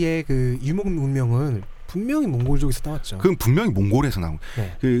도트라키의 그 유목 문명은 분명히 몽골족에서 따왔죠. 그건 분명히 몽골에서 나온.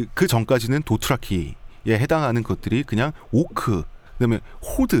 네. 그 전까지는 도트라키에 해당하는 것들이 그냥 오크, 그다음에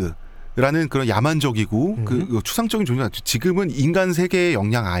호드라는 그런 야만적이고 그 추상적인 존재. 지금은 인간 세계의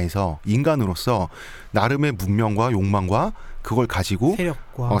영향 하에서 인간으로서 나름의 문명과 욕망과 그걸 가지고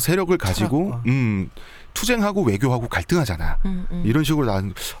세력을 가지고 투쟁하고 외교하고 갈등하잖아. 이런 식으로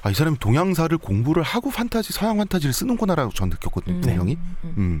나는 이 사람이 동양사를 공부를 하고 서양 판타지를 쓰는구나라고 전 느꼈거든요. 분명히.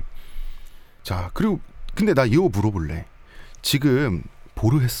 자, 그리고 근데 나 이거 물어볼래. 지금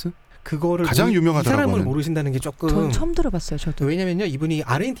보르헤스? 그거를 가장 유명하더라고요. 이 사람을 모르신다는 게 조금. 전 처음 들어봤어요. 저도. 왜냐면요, 이분이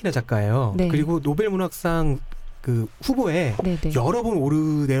아르헨티나 작가예요. 네. 그리고 노벨 문학상 그 후보에 네네. 여러 번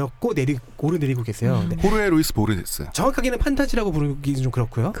오르내렸고 오르내리고 계세요. 호르헤 루이스 보르헤스. 정확하게는 판타지라고 부르기는 좀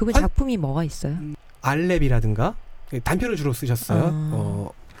그렇고요. 그분 작품이 뭐가 있어요? 알렙이라든가 단편을 주로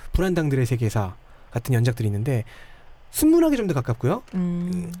쓰셨어요. 불안당들의 세계사 같은 연작들이 있는데 순문학에 좀 더 가깝고요.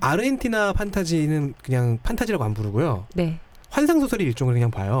 아르헨티나 판타지는 그냥 판타지라고 안 부르고요. 네. 환상소설의 일종을 그냥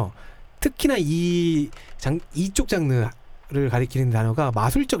봐요. 특히나 이쪽 장르를 가리키는 단어가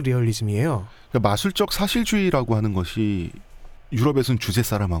마술적 리얼리즘이에요. 그러니까 마술적 사실주의라고 하는 것이 유럽에서는 주제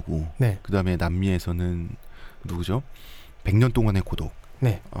사람하고 네. 그다음에 남미에서는 누구죠? 100년 동안의 고독.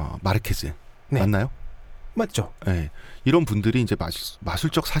 네. 마르케즈. 네. 맞나요? 맞죠. 네. 이런 분들이 이제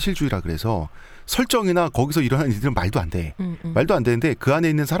마술적 사실주의라 그래서 설정이나 거기서 일어나는 일들은 말도 안 돼. 말도 안 되는데 그 안에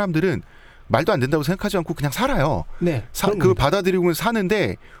있는 사람들은 말도 안 된다고 생각하지 않고 그냥 살아요. 네. 그걸 받아들이고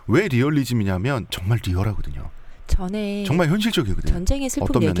사는데 왜 리얼리즘이냐면 정말 리얼하거든요. 전에 정말 현실적이거든요. 전쟁의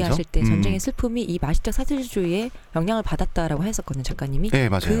슬픔 얘기하실 때 전쟁의 슬픔이 이 마술적 사실주의에 영향을 받았다라고 했었거든요, 작가님이. 네,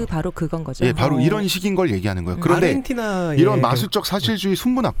 맞아요. 바로 그건 거죠. 네, 바로 이런 식인 걸 얘기하는 거예요. 그런데 이런 마술적 사실주의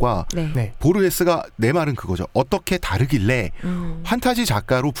순문학과 보르헤스가 내 말은 그거죠. 어떻게 다르길래 판타지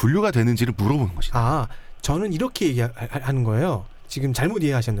작가로 분류가 되는지를 물어보는 것이다. 저는 이렇게 얘기하는 거예요. 지금 잘못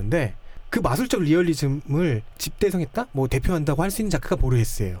이해하셨는데 그 마술적 리얼리즘을 집대성했다? 뭐 대표한다고 할 수 있는 작가가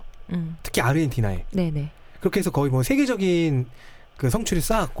보르헤스예요. 특히 아르헨티나에. 네네. 그렇게 해서 거의 뭐 세계적인 그 성취를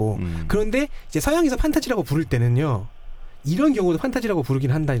쌓았고 그런데 이제 서양에서 판타지라고 부를 때는요 이런 경우도 판타지라고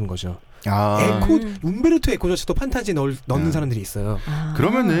부르긴 한다는 거죠. 움베르토 에코조차도 판타지 넣는 사람들이 있어요.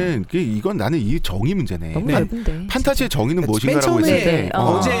 그러면은 이건 나는 이 정의 문제네. 너무 넓은데. 판타지의 정의는 무엇인가라고 했을 때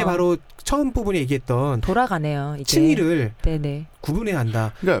어제 바로 처음 부분에 얘기했던 돌아가네요. 이제. 층위를 네네. 구분해야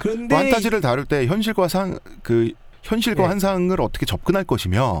한다. 그러니까 그런데 판타지를 다룰 때 현실과 환상을 어떻게 접근할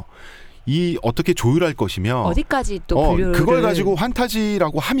것이며 어떻게 조율할 것이며 어디까지 또 분류를 그걸 가지고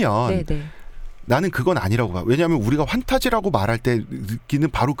판타지라고 하면 네네. 나는 그건 아니라고 봐. 왜냐하면 우리가 판타지라고 말할 때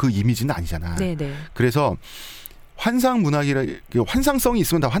느끼는 바로 그 이미지는 아니잖아. 네네. 그래서 환상성이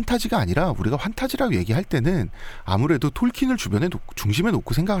있으면 다 판타지가 아니라 우리가 판타지라고 얘기할 때는 아무래도 톨킨을 중심에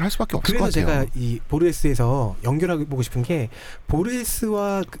놓고 생각을 할 수밖에 없을 것 같아요. 그래서 제가 이 보르헤스에서 연결하고 보고 싶은 게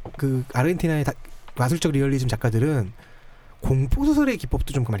보르헤스와 그 아르헨티나의 마술적 리얼리즘 작가들은 공포소설의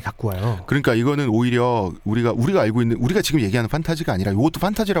기법도 좀 많이 갖고 와요. 그러니까 이거는 오히려 우리가 알고 있는 우리가 지금 얘기하는 판타지가 아니라 이것도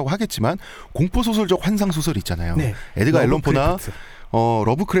판타지라고 하겠지만 공포소설적 환상소설 있잖아요. 네. 에드가 앨런 포나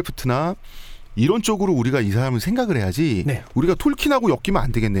러브크래프트나 이런 쪽으로 우리가 이 사람을 생각을 해야지 우리가 톨킨하고 엮이면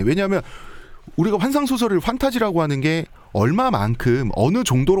안 되겠네. 왜냐하면 우리가 환상소설을 판타지라고 하는 게 얼마만큼 어느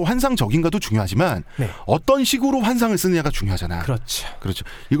정도로 환상적인가도 중요하지만 어떤 식으로 환상을 쓰느냐가 중요하잖아. 그렇죠.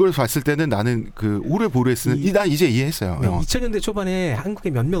 이걸 봤을 때는 나는 오레 보르헤스는 난 이제 이해했어요. 2000년대 초반에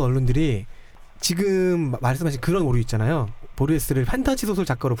한국의 몇몇 언론들이 지금 말씀하신 그런 오류 있잖아요. 보르헤스를 판타지 소설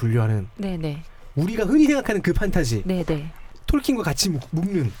작가로 분류하는. 네네. 우리가 흔히 생각하는 그 판타지. 네네. 톨킨과 같이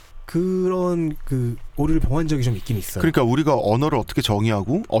묶는. 그런 오류를 범한 적이 좀 있긴 있어요. 그러니까 우리가 언어를 어떻게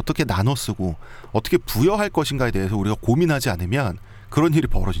정의하고 어떻게 나눠 쓰고 어떻게 부여할 것인가에 대해서 우리가 고민하지 않으면 그런 일이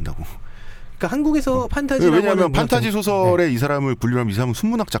벌어진다고. 그러니까 한국에서 판타지라고 왜냐하면 판타지 소설에 이 사람을 분류하면 이 사람은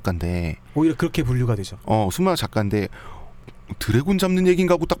순문학 작가인데 오히려 그렇게 분류가 되죠. 순문학 작가인데 드래곤 잡는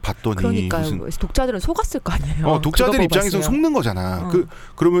얘기인가 하고 딱 봤더니 그러니까요. 독자들은 속았을 거 아니에요. 독자들 입장에서 속는 거잖아.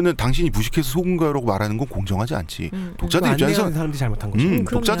 그러면은 당신이 무식해서 속은 거라고 말하는 건 공정하지 않지. 독자들 입장에서 사람들이 잘못한 거죠.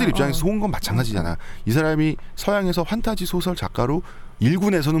 독자들 입장에서 속은 건 마찬가지잖아. 이 사람이 서양에서 판타지 소설 작가로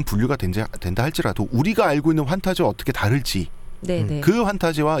 1군에서는 분류가 된다 할지라도 우리가 알고 있는 환타지와 어떻게 다를지 그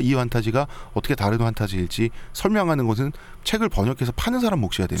환타지와 이 환타지가 어떻게 다른 환타지일지 설명하는 것은 책을 번역해서 파는 사람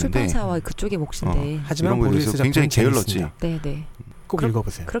몫이어야 되는데 출판사와 그쪽의 몫인데 하지만 보리스 굉장히 게을렀지. 네네. 꼭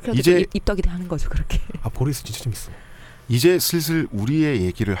읽어보세요. 그렇게 이제 입덕이 하는 거죠 그렇게. 보리스 진짜 재밌어. 이제 슬슬 우리의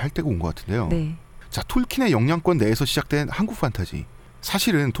얘기를 할 때가 온 것 같은데요. 네. 자, 톨킨의 영향권 내에서 시작된 한국 판타지.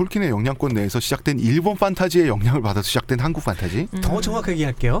 사실은 톨킨의 영향권 내에서 시작된 일본 판타지의 영향을 받아서 시작된 한국 판타지. 더 정확하게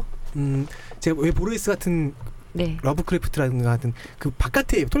얘기할게요. 제가 왜 보리스 같은 러브크래프트라든가 같은 그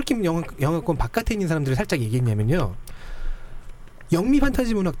바깥에 톨킨 영향권 바깥에 있는 사람들을 살짝 얘기했냐면요. 영미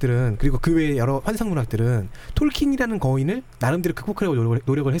판타지 문학들은 그리고 그 외의 여러 환상 문학들은 톨킨이라는 거인을 나름대로 극복하려고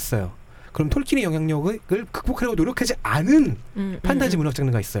노력을 했어요. 그럼 톨킨의 영향력을 극복하려고 노력하지 않은 판타지 문학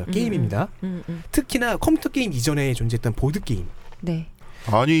장르가 있어요. 게임입니다. 특히나 컴퓨터 게임 이전에 존재했던 보드 게임. 네.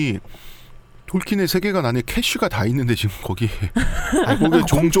 아니 톨킨의 세계관 안에 캐시가 다 있는데 지금 거기에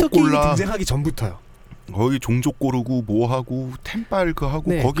종족 컴퓨터 게임이 골라 등장하기 전부터요. 거기 종족 고르고 뭐하고 템빨 하고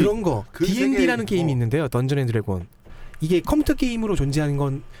네, 거기 그런 거 D&D라는 게임이 있는데요. 던전 앤 드래곤. 이게 컴퓨터 게임으로 존재하는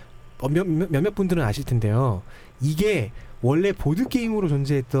건 몇몇 분들은 아실 텐데요. 이게 원래 보드 게임으로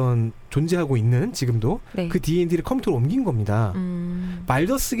존재하고 있는 지금도 그 D&D를 컴퓨터로 옮긴 겁니다.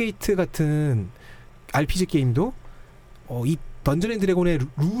 말더스 게이트 같은 RPG 게임도 이 던전 앤 드래곤의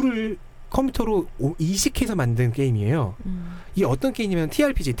룰을 컴퓨터로 이식해서 만든 게임이에요. 이게 어떤 게임이냐면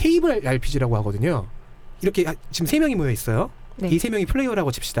TRPG, 테이블 RPG라고 하거든요. 이렇게 지금 3명이 모여 있어요. 이 3명이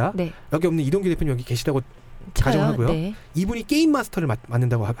플레이어라고 칩시다. 여기 없는 이동규 대표님 여기 계시다고 가정하고요. 이분이 게임 마스터를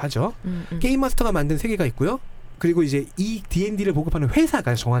맡는다고 하죠. 게임 마스터가 만든 세계가 있고요. 그리고 이제 이 D&D를 보급하는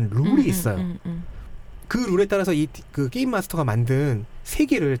회사가 정한 룰이 있어요. 그 룰에 따라서 그 게임 마스터가 만든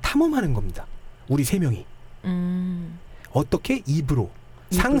세계를 탐험하는 겁니다. 우리 3명이. 어떻게? 입으로.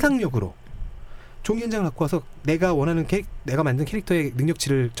 상상력으로. 종이 한 장을 갖고 와서 내가 만든 캐릭터의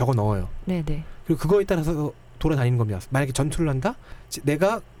능력치를 적어 넣어요. 네네. 그리고 그거에 따라서 돌아다니는 겁니다. 만약에 전투를 한다?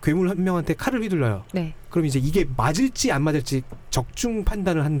 내가 괴물 한 명한테 칼을 휘둘러요. 네. 그럼 이제 이게 맞을지 안 맞을지 적중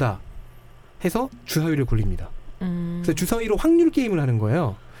판단을 한다 해서 주사위를 굴립니다. 그래서 주사위로 확률 게임을 하는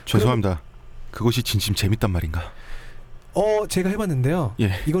거예요. 죄송합니다. 그것이 진심 재밌단 말인가? 제가 해봤는데요.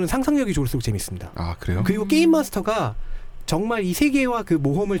 이거는 상상력이 좋을수록 재밌습니다. 아, 그래요? 그리고 게임 마스터가 정말 이 세계와 그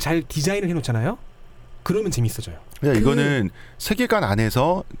모험을 잘 디자인을 해놓잖아요. 그러면 재밌어져요. 이거는 세계관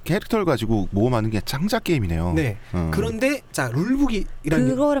안에서 캐릭터를 가지고 모험하는 게 짱작 게임이네요. 네. 그런데 자 룰북이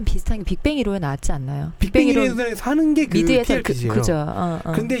그거랑 비슷한 게 빅뱅 이론에 나왔지 않나요? 빅뱅 이론에서 하는 게 그 TRPG예요. 그죠.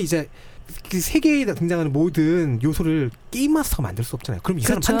 근데 이제 그 세계에 등장하는 모든 요소를 게임 마스터가 만들 수 없잖아요. 그럼 이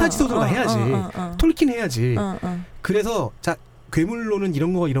사람 판타지 소설가 해야지. 톨킨 해야지. 그래서 자 괴물로는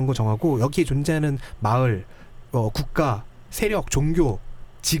이런 거 정하고 여기에 존재하는 마을, 국가, 세력, 종교,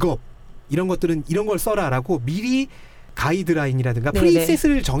 직업 이런 것들은 이런 걸 써라라고 미리 가이드라인이라든가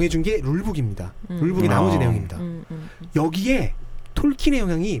프리셋을 정해준 게 룰북입니다. 룰북의 나머지 내용입니다. 여기에 톨킨의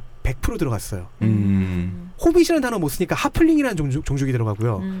영향이 100% 들어갔어요. 호빗이라는 단어 못 쓰니까 하플링이라는 종족이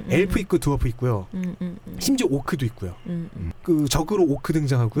들어가고요. 엘프 있고 드워프 있고요. 심지어 오크도 있고요. 그 적으로 오크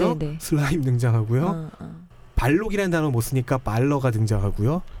등장하고요. 슬라임 등장하고요. 발록이라는 단어 못 쓰니까 말러가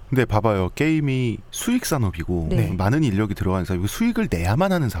등장하고요. 근데 봐봐요. 게임이 수익 산업이고 많은 인력이 들어가는 사업이고 수익을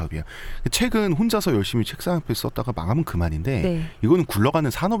내야만 하는 사업이에요. 책은 혼자서 열심히 책상 앞에 썼다가 망하면 그만인데 이거는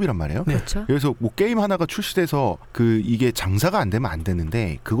굴러가는 산업이란 말이에요. 그렇죠. 그래서 뭐 게임 하나가 출시돼서 이게 장사가 안 되면 안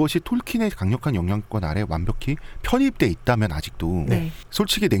되는데 그것이 톨킨의 강력한 영향권 아래 완벽히 편입돼 있다면 아직도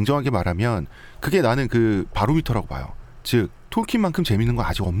솔직히 냉정하게 말하면 그게 나는 그 바로미터라고 봐요. 즉 톨킨만큼 재밌는 건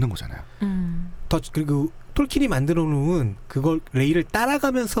아직 없는 거잖아요. 그리고 톨킨이 만들어 놓은 그걸 레일을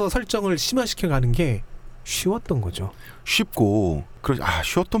따라가면서 설정을 심화시켜가는 게 쉬웠던 거죠. 쉽고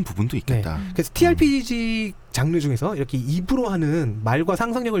쉬웠던 부분도 있겠다. 그래서 TRPG 장르 중에서 이렇게 입으로 하는 말과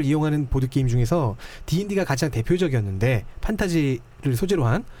상상력을 이용하는 보드게임 중에서 D&D가 가장 대표적이었는데 판타지를 소재로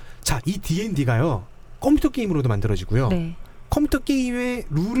한 이 D&D가요 컴퓨터 게임으로도 만들어지고요. 컴퓨터 게임의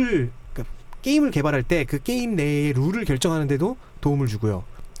룰을 게임을 개발할 때 그 게임 내의 룰을 결정하는 데도 도움을 주고요.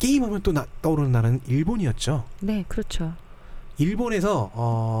 게임하면 또 떠오르는 나라는 일본이었죠. 네, 그렇죠.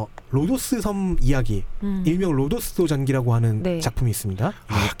 일본에서 로도스 섬 이야기, 일명 로도스 도전기라고 하는 작품이 있습니다.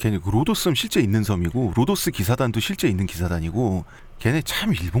 걔네 로도스 섬 실제 있는 섬이고 로도스 기사단도 실제 있는 기사단이고 걔네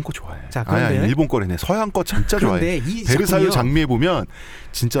참 일본 거 좋아해. 그런데 일본 거래네. 서양 거 진짜 좋아해. 베르사유 장미에 보면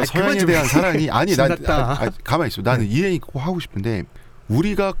진짜 서양에 대한 사랑이 난 가만히 있어. 나는 이 얘기 꼭 하고 싶은데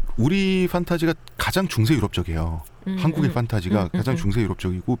우리 판타지가 가장 중세 유럽적이에요. 한국의 판타지가 가장 중세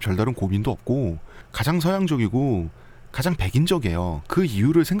유럽적이고 별다른 고민도 없고 가장 서양적이고 가장 백인적이에요. 그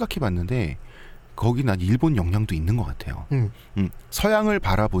이유를 생각해 봤는데 거기 난 일본 영향도 있는 것 같아요. 서양을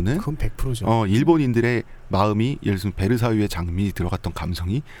바라보는 그건 100%죠. 일본인들의 마음이 예를 들면 베르사유의 장미 들어갔던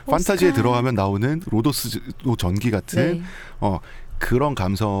감성이 판타지에 들어가면 나오는 로도스도 전기 같은 그런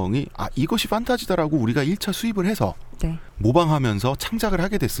감성이 이것이 판타지다라고 우리가 1차 수입을 해서 모방하면서 창작을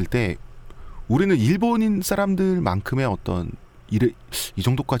하게 됐을 때 우리는 일본인 사람들만큼의 어떤 이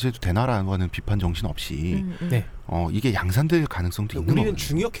정도까지 해도 되나라고 하는 비판 정신 없이 이게 양산될 가능성도 있는 거예요. 우리는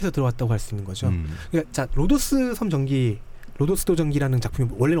중역해서 들어왔다고 할 수 있는 거죠. 그러니까 자 로도스도 전기라는 작품이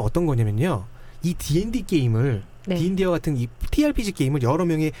원래는 어떤 거냐면요. 이 D&D 게임을 D&D와 같은 이 TRPG 게임을 여러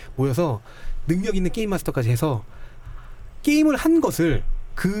명이 모여서 능력 있는 게임 마스터까지 해서 게임을 한 것을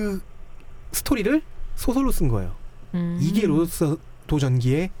그 스토리를 소설로 쓴 거예요. 이게 로도스도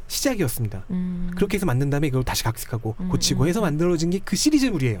전기의 시작이었습니다. 그렇게 해서 만든 다음에 이걸 다시 각색하고 고치고 해서 만들어진 게 그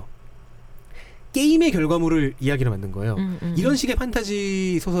시리즈물이에요. 게임의 결과물을 이야기를 만든 거예요. 이런 식의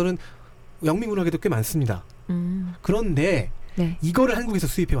판타지 소설은 영미문학에도 꽤 많습니다. 그런데 이거를 한국에서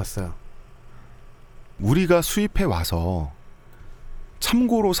수입해 왔어요. 우리가 수입해 와서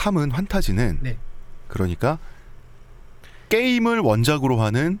참고로 삼은 판타지는 그러니까 게임을 원작으로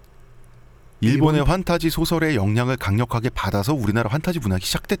하는 일본의 판타지 소설의 영향을 강력하게 받아서 우리나라 판타지 문학이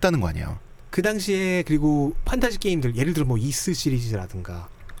시작됐다는 거 아니에요. 그 당시에 그리고 판타지 게임들 예를 들어 뭐 이스 시리즈라든가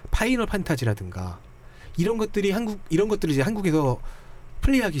파이널 판타지라든가 이런 것들이 이제 한국에서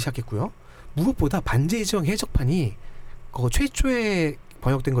플레이하기 시작했고요. 무엇보다 반지의 제왕 해적판이 최초에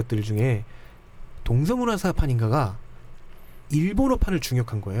번역된 것들 중에 동서문화사판인가가 일본어판을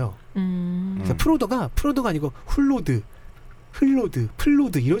중역한 거예요. 그래서 프로더가 아니고 플로드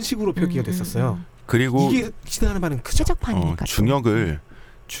이런 식으로 표기가 됐었어요. 그리고 이게 시대하는 바는 해적판이니까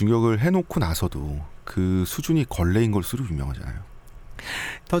중역을 해놓고 나서도 그 수준이 걸레인 걸수록 유명하잖아요.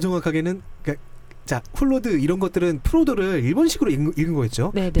 더 정확하게는 플로드 이런 것들은 프로더를 일본식으로 읽은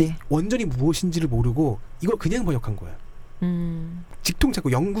거겠죠. 원전이 무엇인지를 모르고 이걸 그냥 번역한 거예요.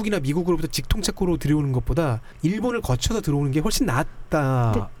 직통착고 영국이나 미국으로부터 직통착고로 들여오는 것보다 일본을 거쳐서 들어오는 게 훨씬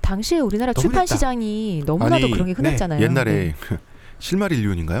낫다. 당시에 우리나라 출판 시장이 너무나도 그런 게 흔했잖아요. 옛날에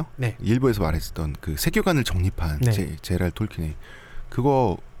실마릴리온인가요? 일부에서 말했던 그 세계관을 정립한 제랄 톨킨의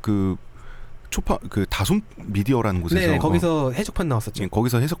그거 그 다솜 미디어라는 곳에서 거기서 해석판 나왔었죠.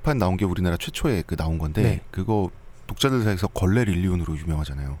 거기서 해석판 나온 게 우리나라 최초에 나온 건데 그거 독자들 사이에서 걸레 릴리온으로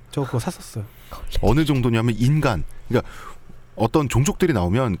유명하잖아요. 저 그거 샀었어요. 어느 정도냐면 그러니까 어떤 종족들이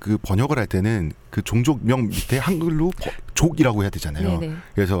나오면 그 번역을 할 때는 그 종족명 밑에 한글로 족이라고 해야 되잖아요.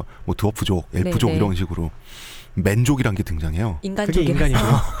 그래서 뭐 드워프족, 엘프족 이런 식으로 맨족이란 게 등장해요. 인간이고요.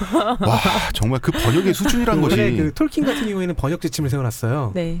 와 정말 그 번역의 수준이란 것이. 그 톨킨 같은 경우에는 번역 지침을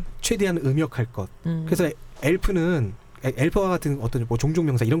세워놨어요. 최대한 음역할 것. 그래서 엘프와 같은 어떤 뭐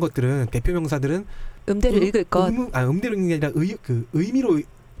종족명사 이런 것들은 대표 명사들은 음대로 읽을 것. 음대로 읽는 게 아니라 의미로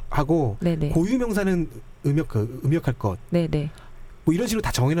하고 고유 명사는 음역할 것. 뭐 이런 식으로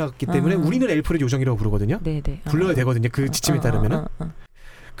다 정해놨기 때문에 우리는 엘프를 요정이라고 부르거든요. 불러야 되거든요. 그 지침에 따르면은.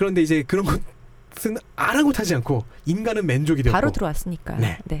 그런데 이제 그런 것은 아랑곳하지 않고 인간은 맨족이 되었고 바로 들어왔으니까.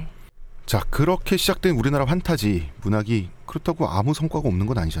 자 그렇게 시작된 우리나라 판타지 문학이 그렇다고 아무 성과가 없는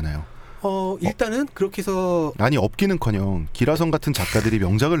건 아니잖아요. 일단은 그렇게 해서 없기는커녕 기라성 같은 작가들이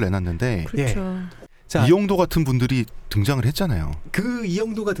명작을 내놨는데 그렇죠. 이영도 같은 분들이 등장을 했잖아요. 그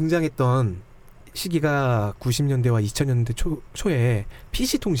이영도가 등장했던 시기가 90년대와 2000년대 초에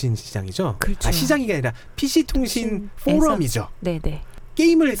PC통신 시장이죠. 그렇죠. 시장이 아니라 PC통신 포럼이죠.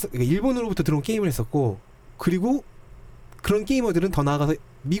 게임을 일본으로부터 들어온 게임을 했었고 그리고 그런 게이머들은 더 나아가서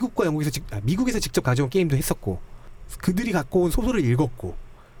미국과 미국에서 직접 가져온 게임도 했었고 그들이 갖고 온 소설을 읽었고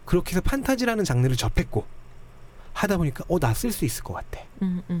그렇게 해서 판타지라는 장르를 접했고 하다 보니까 나 쓸 수 있을 것 같아.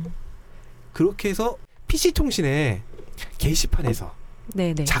 그렇게 해서 PC통신의 게시판에서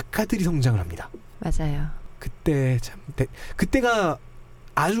작가들이 성장을 합니다. 맞아요. 그때가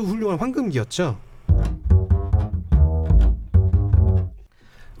아주 훌륭한 황금기였죠.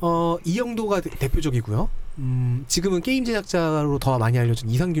 이영도가 대표적이고요. 지금은 게임 제작자로 더 많이 알려진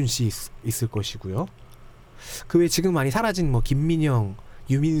이상균 씨 있을 것이고요. 그 외에 지금 많이 사라진 뭐 김민영,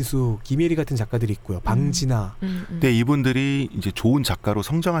 유민수, 김예리 같은 작가들이 있고요. 방진아. 근데 이분들이 이제 좋은 작가로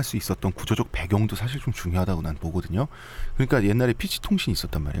성장할 수 있었던 구조적 배경도 사실 좀 중요하다고 난 보거든요. 그러니까 옛날에 PC통신이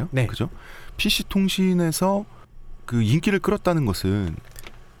있었단 말이에요. 그죠? PC통신에서 그 인기를 끌었다는 것은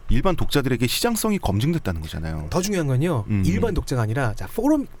일반 독자들에게 시장성이 검증됐다는 거잖아요. 더 중요한 건요. 일반 독자가 아니라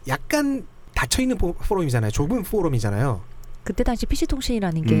포럼 약간 닫혀있는 포럼이잖아요. 좁은 포럼이잖아요. 그때 당시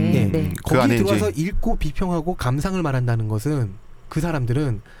PC통신이라는 게 거기 들어와서 읽고 비평하고 감상을 말한다는 것은 그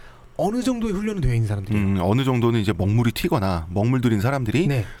사람들은 어느 정도의 훈련은 되어 있는 사람들이에요. 어느 정도는 이제 먹물이 튀거나 먹물 들인 사람들이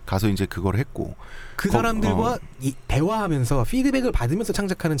네. 가서 이제 그걸 했고 그 사람들과 이 대화하면서 피드백을 받으면서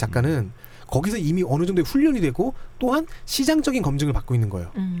창작하는 작가는 거기서 이미 어느 정도의 훈련이 되고 또한 시장적인 검증을 받고 있는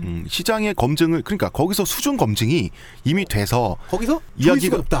거예요. 시장의 검증을 그러니까 거기서 수준 검증이 이미 돼서 거기서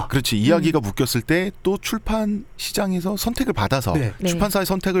이야기가 없다. 그렇지 이야기가 묶였을 때 또 출판 시장에서 선택을 받아서 네. 출판사의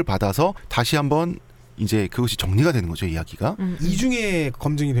선택을 받아서 다시 한번 이제 그것이 정리가 되는 거죠 이야기가. 이중의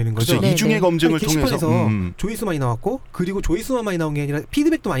검증이 되는 거죠. 그렇죠. 이중의 검증을 통해서 조회수만이 나왔고 그리고 조회수만 많이 나온 게 아니라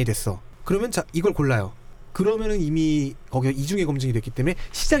피드백도 많이 됐어. 그러면 자 이걸 골라요. 그러면은 이미 거기가 이중의 검증이 됐기 때문에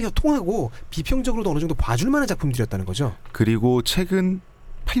시장에서 통하고 비평적으로도 어느 정도 봐줄 만한 작품들이었다는 거죠. 그리고 책은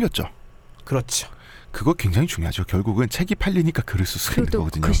팔렸죠. 그렇죠. 그거 굉장히 중요하죠. 결국은 책이 팔리니까 글을 쓸 수 있는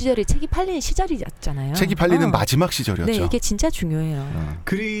거거든요. 그 시절이 책이 팔리는 시절이었잖아요. 책이 팔리는 마지막 시절이었죠. 네, 이게 진짜 중요해요.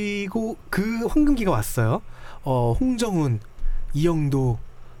 그리고 그 황금기가 왔어요. 홍정훈, 이영도,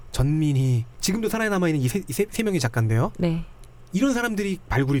 전민희 지금도 살아남아 있는 이 세 명의 작가인데요. 네. 이런 사람들이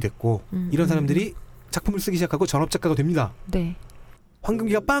발굴이 됐고 이런 사람들이 작품을 쓰기 시작하고 전업 작가가 됩니다. 네.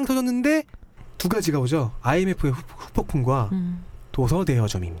 황금기가 빵 터졌는데 두 가지가 오죠. IMF의 후폭풍과 도서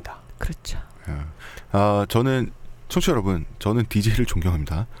대여점입니다. 그렇죠. 저는 청취자 여러분, 저는 DJ를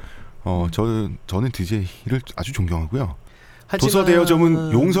존경합니다. 저는 DJ를 아주 존경하고요. 도서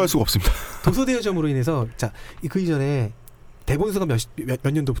대여점은 용서할 수가 없습니다. 도서 대여점으로 인해서 자, 그 이전에 대본서가 몇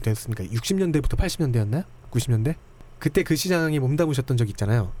년도부터였습니까? 60년대부터 80년대였나요? 90년대? 그때 그 시장에 몸담으셨던 적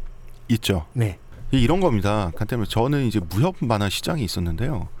있잖아요. 있죠. 네. 이런 겁니다. 간단하면 저는 이제 무협 만화 시장이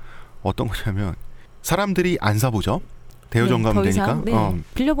있었는데요. 어떤 거냐면 사람들이 안 사보죠. 대여점 가면 되니까. 네.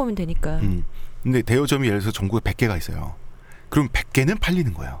 빌려보면 되니까. 근데 대여점이 예를 들어서 전국에 100개가 있어요. 그럼 100개는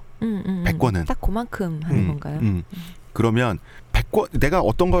팔리는 거예요. 100권은. 딱 그만큼 하는 건가요? 그러면 100권 내가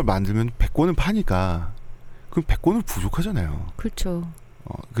어떤 걸 만들면 100권은 파니까 그럼 100권은 부족하잖아요. 그렇죠.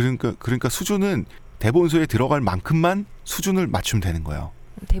 그러니까 수준은 대본소에 들어갈 만큼만 수준을 맞추면 되는 거예요.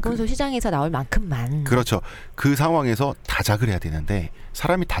 대본소 시장에서 나올 만큼만. 그렇죠. 그 상황에서 다작을 해야 되는데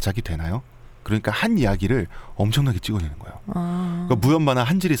사람이 다작이 되나요? 그러니까 한 이야기를 엄청나게 찍어내는 거예요. 그러니까 무협 만화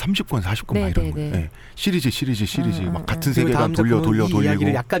한 질이 30권, 40권 막 이런 거예요. 네. 시리즈 막 같은 세계관 돌리고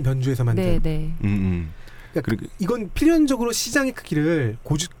이야기를 약간 변주해서 만든. 네. 그러니까 이건 필연적으로 시장의 크기를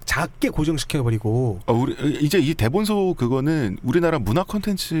작게 고정시켜버리고. 이제 이 대본소 그거는 우리나라 문화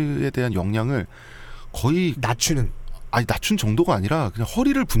콘텐츠에 대한 영향을 거의 낮춘 정도가 아니라 그냥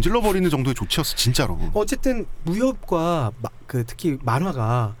허리를 분질러 버리는 정도의 조치였어 진짜로. 어쨌든 무협과 특히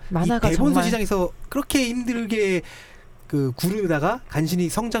만화가 이 대본소 정말... 시장에서 그렇게 힘들게 구르다가 간신히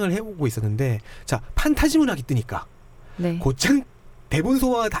성장을 해오고 있었는데 자 판타지문학이 뜨니까 곧장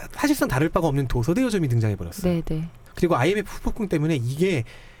대본소와 사실상 다를 바가 없는 도서 대여점이 등장해버렸어요. 네네. 그리고 IMF 후폭풍 때문에 이게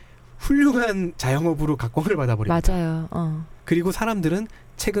훌륭한 자영업으로 각광을 받아버립니다. 맞아요. 그리고 사람들은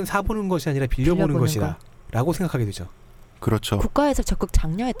책은 사보는 것이 아니라 빌려보는 것이다 라고 생각하게 되죠. 그렇죠. 국가에서 적극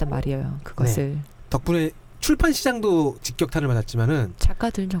장려했단 말이에요. 그것을. 네. 덕분에 출판 시장도 직격탄을 맞았지만은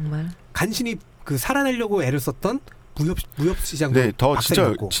작가들은 정말 간신히 살아내려고 애를 썼던 무협 시장도 네, 더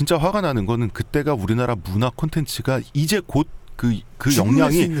진짜 화가 나는 거는 그때가 우리나라 문화 콘텐츠가 이제 곧 그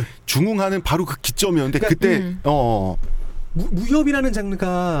역량이 중흥하는 바로 그 기점이었는데 그때 무협이라는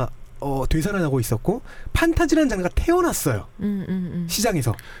장르가 되살아나고 있었고 판타지라는 장르가 태어났어요.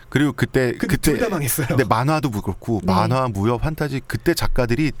 시장에서. 그리고 그때 둘 다 망했어요. 근데 만화도 그렇고 만화, 무협, 판타지 그때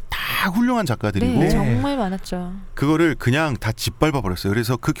작가들이 다 훌륭한 작가들이고 네, 정말 많았죠. 그거를 그냥 다 짓밟아 버렸어요.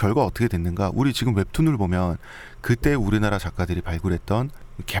 그래서 그 결과 어떻게 됐는가? 우리 지금 웹툰을 보면 그때 우리나라 작가들이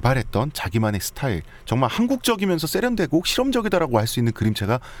개발했던 자기만의 스타일, 정말 한국적이면서 세련되고 실험적이다라고 할 수 있는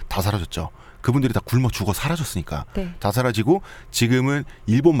그림체가 다 사라졌죠. 그분들이 다 굶어 죽어 사라졌으니까. 네. 다 사라지고 지금은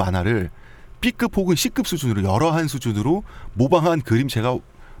일본 만화를 B급 혹은 C급 수준으로 여러 한 수준으로 모방한 그림체가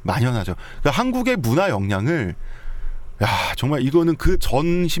만연하죠. 그러니까 한국의 문화 역량을 정말 이거는 그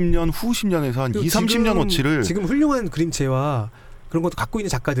전 10년 후 10년에서 한 2, 30년어치를 지금 훌륭한 그림체와 그런 것도 갖고 있는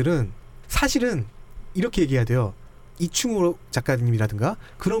작가들은 사실은 이렇게 얘기해야 돼요. 이충호 작가님이라든가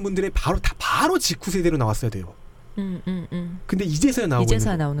그런 분들의 바로 직후 세대로 나왔어야 돼요. 근데 이제서야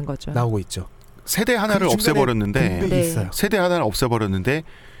나오는 거죠. 나오고 있죠. 세대 하나를 없애버렸는데 세대 하나를 없애버렸는데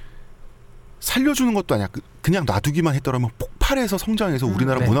살려주는 것도 아니야. 그냥 놔두기만 했더라면 폭발해서 성장해서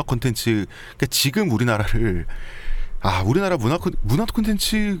우리나라 문화 콘텐츠 그러니까 지금 우리나라 문화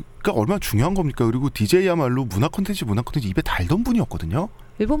콘텐츠가 얼마나 중요한 겁니까? 그리고 DJ야말로 문화 콘텐츠 입에 달던 분이었거든요.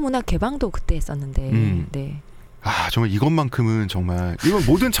 일본 문화 개방도 그때 했었는데 네. 정말 이것만큼은 정말 이건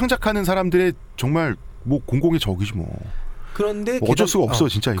모든 창작하는 사람들의 정말 공공의 적이지 뭐. 그런데 어쩔 수가 없어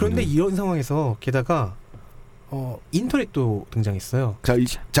진짜. 그런데 이런 상황에서 게다가 인터넷도 등장했어요.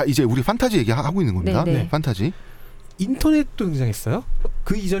 자 이제 우리 판타지 얘기하고 있는 겁니다. 네. 판타지. 인터넷도 등장했어요.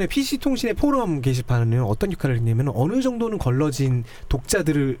 그 이전에 PC통신의 포럼 게시판은 어떤 역할을 했냐면 어느 정도는 걸러진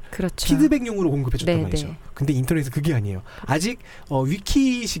독자들을 그렇죠. 피드백용으로 공급해줬단 네, 말이죠. 네. 근데 인터넷은 그게 아니에요. 아직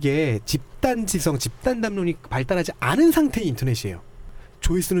위키식의 집단지성, 집단담론이 발달하지 않은 상태의 인터넷이에요.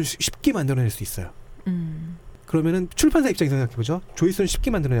 조회수는 쉽게 만들어낼 수 있어요. 그러면은 출판사 입장에서 생각해보죠. 조회수는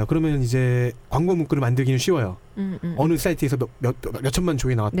쉽게 만들어내요. 그러면 이제 광고 문구를 만들기는 쉬워요. 어느 사이트에서 몇 천만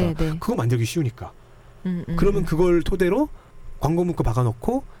조회 나왔다. 네, 네. 그거 만들기 쉬우니까. 그러면 그걸 토대로 광고 문구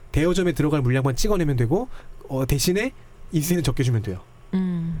박아놓고 대여점에 들어갈 물량만 찍어내면 되고 대신에 인쇄는 적게 주면 돼요.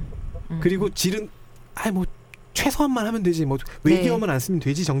 그리고 질은 뭐 최소한만 하면 되지 뭐 외계어만 안 쓰면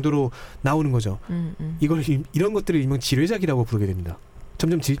되지 정도로 나오는 거죠. 이런 것들을 일명 지뢰작이라고 부르게 됩니다.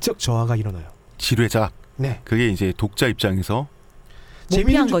 점점 질적 저하가 일어나요. 지뢰작. 네. 그게 이제 독자 입장에서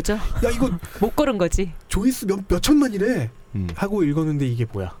재미난 거죠. 야 이거 못 걸은 거지. 조회수 몇 천만이래 하고 읽었는데 이게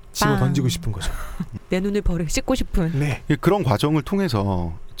뭐야? 집어 던지고 싶은 거죠. 내 눈을 씻고 싶은. 네. 그런 과정을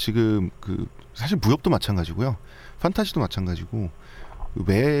통해서 지금 사실 무협도 마찬가지고요. 판타지도 마찬가지고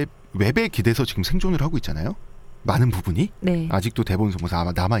웹에 기대서 지금 생존을 하고 있잖아요. 많은 부분이 네. 아직도 대본 성공사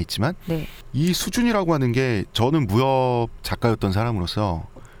남아 있지만 네. 이 수준이라고 하는 게 저는 무협 작가였던 사람으로서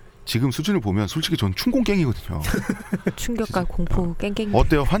지금 수준을 보면 솔직히 전 충공깽이거든요. 충격과 공포 깽깽이.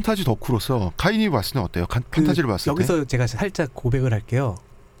 어때요? 판타지 덕후로서 카이니 봤을 때 어때요? 판타지를 봤을 때? 여기서 제가 살짝 고백을 할게요.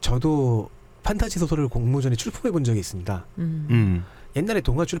 저도 판타지 소설을 공모전에 출품해 본 적이 있습니다. 옛날에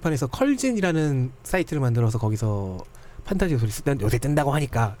동아출판에서 컬진이라는 사이트를 만들어서 거기서 판타지 소설이 요새 뜬다고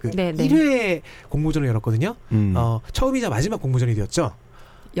하니까 1회 공모전을 열었거든요. 처음이자 마지막 공모전이 되었죠.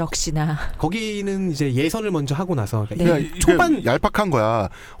 역시나 거기는 이제 예선을 먼저 하고 나서 그러니까 초반 얄팍한 거야.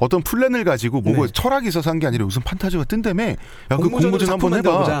 어떤 플랜을 가지고 뭐고 철학이 있어서 한 게 아니라 무슨 판타지가 뜬다며. 야, 그 공모전 한번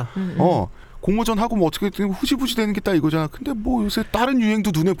해봐. 공모전 하고 뭐 어떻게 후지부지 되는 게 딱 이거잖아. 근데 뭐 요새 다른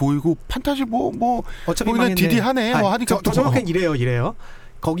유행도 눈에 보이고 판타지 어차피 그냥 디디하네. 하니까 더 정확한 이래요.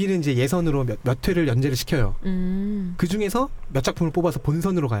 거기는 이제 예선으로 몇 회를 연재를 시켜요. 그 중에서 몇 작품을 뽑아서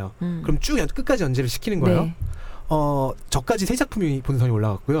본선으로 가요. 그럼 쭉 끝까지 연재를 시키는 거예요. 네. 저까지 3작품이 본선에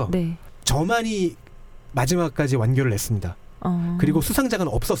올라갔고요. 네. 저만이 마지막까지 완결을 냈습니다. 그리고 수상작은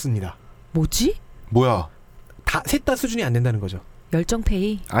없었습니다. 뭐지? 뭐야? 셋 다 수준이 안 된다는 거죠.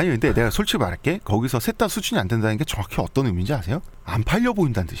 열정페이? 아니 근데 내가 솔직히 말할게. 거기서 셋 다 수준이 안 된다는 게 정확히 어떤 의미인지 아세요? 안 팔려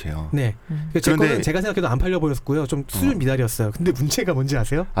보인다는 뜻이에요. 네. 제 거는 제가 생각해도 안 팔려 보였고요. 좀 수준 미달이었어요. 근데 문제가 뭔지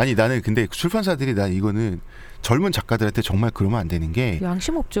아세요? 아니 나는 근데 출판사들이 난 이거는 젊은 작가들한테 정말 그러면 안 되는 게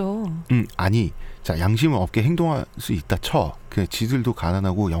양심 없죠. 아니 자 양심은 없게 행동할 수 있다 쳐. 그냥 지들도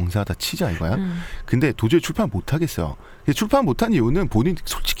가난하고 영세하다 치자 이거야. 근데 도저히 출판 못 하겠어요. 출판 못한 이유는 본인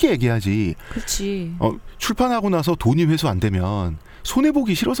솔직히 얘기하지. 그렇지. 출판하고 나서 돈이 회수 안 되면 손해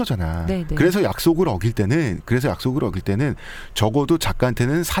보기 싫어서잖아. 네네. 그래서 약속을 어길 때는 적어도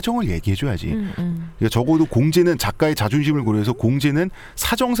작가한테는 사정을 얘기해줘야지. 그러니까 적어도 공제는 작가의 자존심을 고려해서 공제는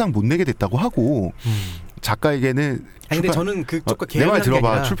사정상 못 내게 됐다고 하고 작가에게는 근데 저는 그쪽과 내 말 들어봐.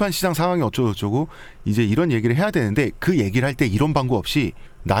 아니라... 출판 시장 상황이 어쩌고저쩌고 이제 이런 얘기를 해야 되는데 그 얘기를 할 때 이런 방법 없이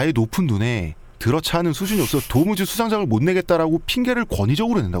나의 높은 눈에 들어차는 수준이 없어 도무지 수상작을 못 내겠다라고 핑계를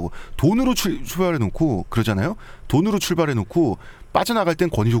권위적으로 낸다고. 돈으로 출발해놓고 그러잖아요. 돈으로 출발해놓고 빠져나갈 땐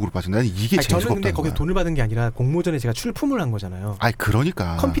권위적으로 빠진다. 이게 재수가 없다는 저는 근데 거기서 거야. 돈을 받은 게 아니라 공모전에 제가 출품을 한 거잖아요.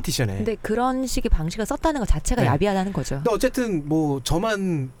 그러니까. 컴피티션에. 근데 그런 식의 방식을 썼다는 것 자체가 야비하다는 거죠. 근데 어쨌든 뭐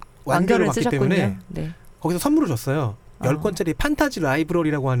저만 완결을 받기 때문에 거기서 선물을 줬어요. 10권짜리 판타지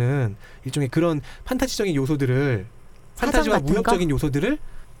라이브러리라고 하는 일종의 그런 판타지적인 요소들을 판타지와 무협적인 요소들을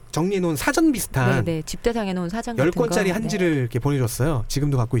정리해놓은 사전 비슷한 집대상에 놓은 사전 같은 10권짜리 한지를 이렇게 보내줬어요.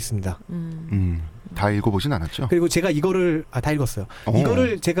 지금도 갖고 있습니다. 다 읽어보진 않았죠. 그리고 제가 이거를 다 읽었어요.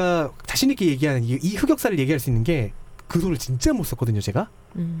 이거를 제가 자신 있게 얘기하는 이 흑역사를 얘기할 수 있는 게 그 소를 진짜 못 썼거든요. 제가.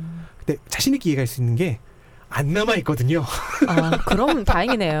 근데 자신 있게 얘기할 수 있는 게 안 남아 있거든요. 그럼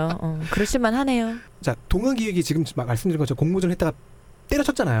다행이네요. 그러실만 하네요. 자, 동아기획이 지금 말씀드린 것처럼 공모전 했다가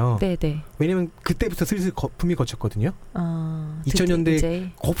때려쳤잖아요. 네네. 왜냐면 그때부터 슬슬 거품이 거쳤거든요.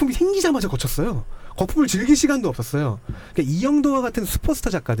 2000년대 거품이 생기자마자 거쳤어요. 거품을 즐길 시간도 없었어요. 그러니까 이영도와 같은 슈퍼스타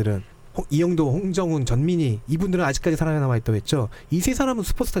작가들은 이영도, 홍정훈, 전민희 이분들은 아직까지 살아남아 있다고 했죠. 이 세 사람은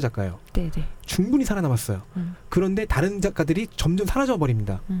슈퍼스타 작가예요. 네네. 충분히 살아남았어요. 그런데 다른 작가들이 점점 사라져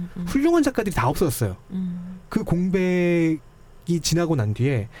버립니다. 훌륭한 작가들이 다 없어졌어요. 그 공백이 지나고 난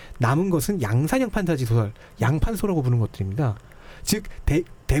뒤에 남은 것은 양산형 판타지 소설, 양판소라고 부르는 것들입니다. 즉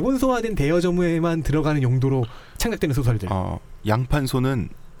대본소화된 대여점에만 들어가는 용도로 창작되는 소설들. 양판소는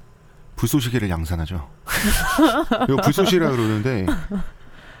불쏘시개를 양산하죠. 이거 불쏘시개라고 그러는데.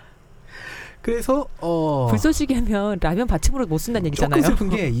 그래서 불쏘시개면 라면 받침으로 못 쓴다는 얘기잖아요. 조금 슬픈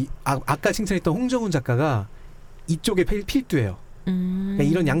게 아까 칭찬했던 홍정훈 작가가 이쪽에 필두예요. 그러니까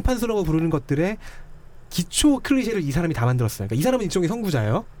이런 양판소라고 부르는 것들에 기초 클리셰를 이 사람이 다 만들었어요. 그러니까 이 사람은 일종의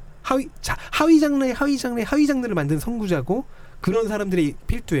선구자예요. 하위 장르를 만든 선구자고 그런 사람들이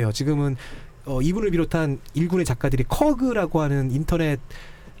필두예요. 지금은 이분을 비롯한 일군의 작가들이 커그라고 하는 인터넷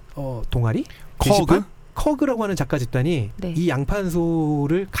동아리? 커그라고 하는 작가 집단이 네. 이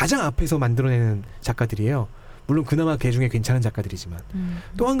양판소를 가장 앞에서 만들어내는 작가들이에요. 물론 그나마 그 중에 괜찮은 작가들이지만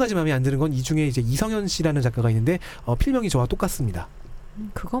또 한 가지 마음에 안 드는 건 이 중에 이제 이성현 씨라는 작가가 있는데 필명이 저와 똑같습니다.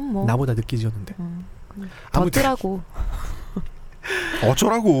 그건 뭐 나보다 늦게 지었는데 아무튼 더더라고.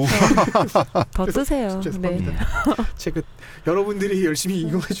 어쩌라고. 더 뜨세요. 죄송합니다. 제가 여러분들이 열심히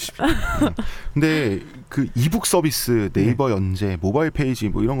이용해 주시면. 근데 그 이북 서비스, 네이버 연재, 모바일 페이지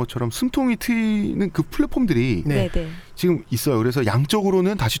뭐 이런 것처럼 숨통이 트이는 그 플랫폼들이 지금 있어요. 그래서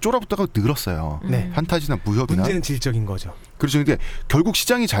양적으로는 다시 쫄아붙다가 늘었어요. 판타지나 무협이나. 문제는 질적인 거죠. 그렇죠. 근데 결국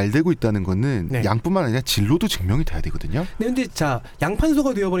시장이 잘 되고 있다는 거는 양뿐만 아니라 질로도 증명이 돼야 되거든요. 네, 근데 자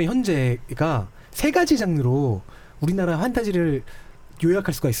양판소가 되어버린 현재가 세 가지 장르로 우리나라 판타지를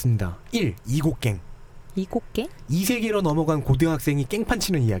요약할 수가 있습니다. 1. 이곡갱. 이곡갱? 2세기로 넘어간 고등학생이 깽판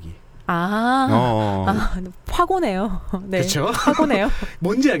치는 이야기. 화고네요. 네. 그렇죠. 화고네요.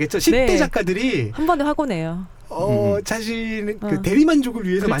 뭔지 알겠죠? 10대 작가들이 한 번에 화고네요. 자신 그 대리만족을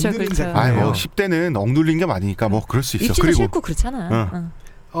위해서 만드는 작가예요. 뭐 10대는 억눌린 게 많으니까 뭐 그럴 수 있어. 입지도 싫고 그렇잖아.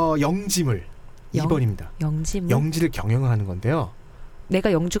 영지물 2번입니다. 영지물. 영지를 경영하는 건데요.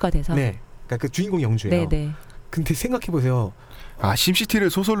 내가 영주가 돼서. 네. 그러니까 그 주인공 영주예요. 네네. 근데 생각해 보세요. 심시티를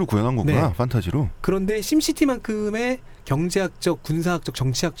소설로 구현한 거구나. 판타지로. 그런데 심시티만큼의 경제학적, 군사학적,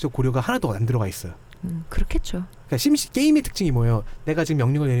 정치학적 고려가 하나도 안 들어가 있어요. 그렇겠죠. 그러니까 게임의 특징이 뭐예요? 내가 지금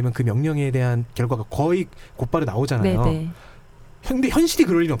명령을 내리면 그 명령에 대한 결과가 거의 곧바로 나오잖아요. 네네. 근데 현실이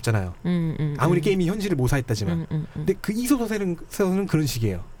그럴 일은 없잖아요. 아무리 게임이 현실을 모사했다지만. 근데 그 이 소설은 그런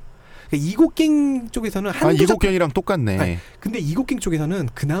식이에요. 그러니까 이곡갱 쪽에서는 이곡갱이랑 똑같네. 근데 이곡갱 쪽에서는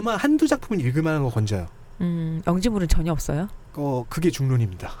그나마 한두 작품을 읽을 만한 거 건져요. 영지물은 전혀 없어요? 그게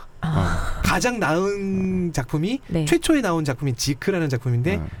중론입니다. 가장 나은 작품이 최초에 나온 작품인 지크라는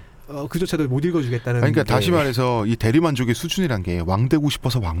작품인데 그조차도 못 읽어주겠다는. 그러니까 다시 말해서 이 대리만족의 수준이란 게 왕되고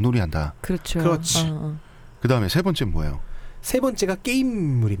싶어서 왕놀이한다. 그렇죠. 그렇지. 그 다음에 세 번째는 뭐예요? 세 번째가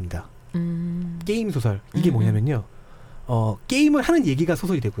게임물입니다. 게임 소설. 이게 뭐냐면요. 게임을 하는 얘기가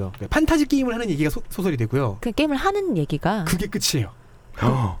소설이 되고요. 판타지 게임을 하는 얘기가 소설이 되고요. 그 게임을 하는 얘기가 그게 끝이에요.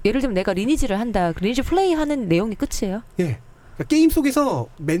 예를 들면 내가 리니지를 한다. 리니지 플레이하는 내용이 끝이에요. 예. 그러니까 게임 속에서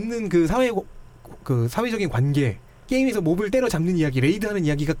맺는 그 사회적인 관계, 게임에서 몹을 때려잡는 이야기, 레이드하는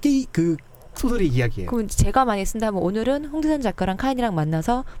이야기가 그 소설의 이야기예요. 그럼 제가 많이 쓴다면 오늘은 홍대산 작가랑 카인이랑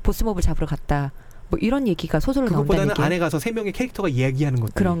만나서 보스몹을 잡으러 갔다. 뭐 이런 얘기가 소설로 나온다는 얘기예요. 그것보다는 안에 가서 세 명의 캐릭터가 이야기하는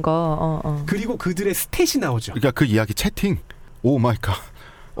것들. 그런 거. 그리고 그들의 스탯이 나오죠. 그러니까 그 이야기 채팅. 오 마이 갓.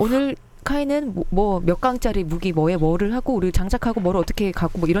 오늘 카이는 뭐 몇 강짜리 무기 뭐를 하고 우리 장착하고 뭐를 어떻게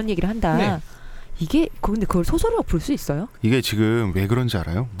갖고 뭐 이런 얘기를 한다. 네. 이게 근데 그걸 소설로 볼 수 있어요? 이게 지금 왜 그런지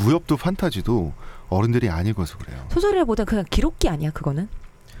알아요? 무협도 판타지도 어른들이 안 읽어서 그래요. 소설이라보다 그냥 기록기 아니야 그거는?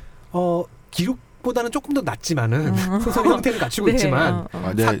 기록보다는 조금 더 낫지만은 소설의 형태는 갖추고 있지만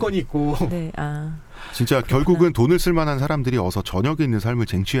사건이 있고. 진짜 결국은 돈을 쓸만한 사람들이 어서 저녁에 있는 삶을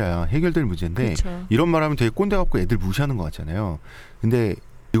쟁취해야 해결될 문제인데 이런 말하면 되게 꼰대 같고 애들 무시하는 것 같잖아요. 근데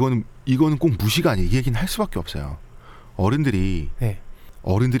이거는 꼭 무시가 아니에요. 이 얘기는 할 수밖에 없어요. 어른들이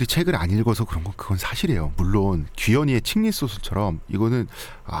책을 안 읽어서 그런 건 그건 사실이에요. 물론 귀현이의 칭리 소설처럼 이거는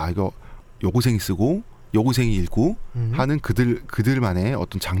이거 여고생이 쓰고 여고생이 읽고 하는 그들만의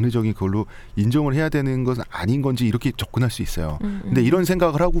어떤 장르적인 그걸로 인정을 해야 되는 것은 아닌 건지 이렇게 접근할 수 있어요. 근데 이런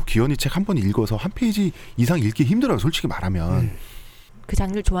생각을 하고 귀현이 책 한 번 읽어서 한 페이지 이상 읽기 힘들어요. 솔직히 말하면. 그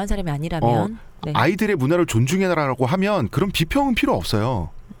장르를 좋아하는 사람이 아니라면 아이들의 문화를 존중해라라고 하면 그런 비평은 필요 없어요.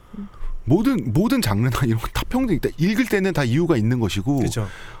 모든 장르나 이런 거 다 평등. 읽을 때는 다 이유가 있는 것이고 그렇죠.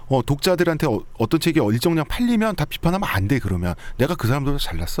 독자들한테 어떤 책이 일정량 팔리면 다 비판하면 안 돼. 그러면 내가 그 사람들보다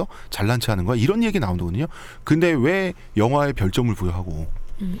잘났어? 잘난 체 하는 거야? 이런 얘기 나오거든요. 근데 왜 영화에 별점을 부여하고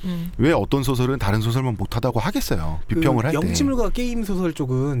왜 어떤 소설은 다른 소설만 못하다고 하겠어요. 비평을 할 때. 영지물과 게임 소설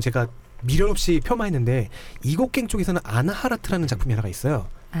쪽은 제가 미련 없이 폄하했는데 이곡갱 쪽에서는 아나하라트라는 작품이 하나가 있어요.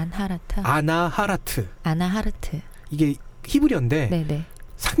 아나하라트. 이게 히브리어인데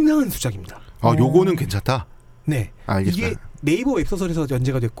상당한 수작입니다. 요거는 괜찮다. 네. 알겠습니다. 이게 네이버 웹소설에서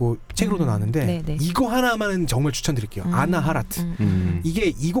연재가 됐고 책으로도 나왔는데 이거 하나만은 정말 추천드릴게요. 아나하라트.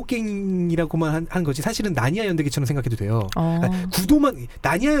 이게 이곡갱이라고만 한 거지 사실은 나니아 연대기처럼 생각해도 돼요. 구도만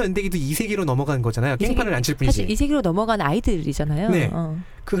나니아 연대기도 2세기로 넘어간 거잖아요. 깽판을 안 칠 뿐이지. 사실 2세기로 넘어간 아이들이잖아요. 네.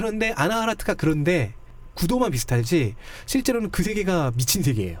 그런데 아나하라트가 그런데 구도만 비슷하지 실제로는 그 세계가 미친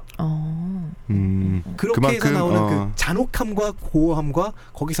세계예요. 그렇게 해서 나오는 그 잔혹함과 고어함과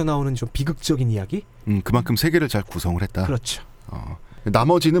거기서 나오는 좀 비극적인 이야기. 그만큼 세계를 잘 구성을 했다. 그렇죠.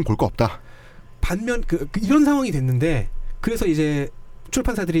 나머지는 볼 거 없다. 반면 이런 상황이 됐는데 그래서 이제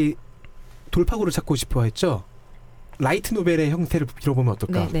출판사들이 돌파구를 찾고 싶어 했죠. 라이트 노벨의 형태를 빌어보면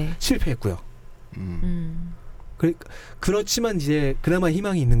어떨까? 네네. 실패했고요. 그렇지만 이제 그나마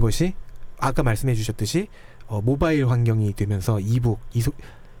희망이 있는 것이 아까 말씀해 주셨듯이 모바일 환경이 되면서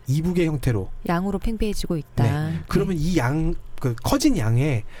이북의 형태로 양으로 팽배해지고 있다. 네. 그러면 이 커진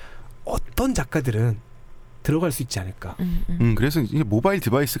양에 어떤 작가들은 들어갈 수 있지 않을까. 그래서 이제 모바일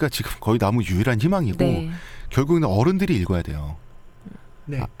디바이스가 지금 거의 너무 유일한 희망이고 네. 결국에는 어른들이 읽어야 돼요.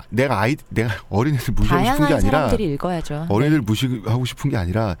 네. 내가 어린이들 무시하고 싶은 게 아니라 사람들이 읽어야죠. 어린이들 네. 무시하고 싶은 게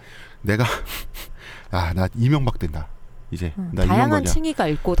아니라 내가 나 이명박 된다. 이제 나 다양한 이명박이야. 층위가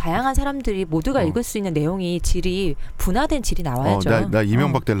읽고 다양한 사람들이 모두가 읽을 수 있는 내용이 질이 분화된 질이 나와야죠. 나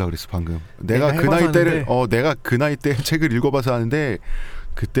이명박 되려고 그랬어 방금. 내가 그 나이 때를 내가 그 나이 때 책을 읽어봐서 아는데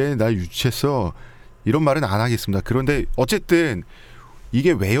그때 나 유치했어. 이런 말은 안 하겠습니다. 그런데 어쨌든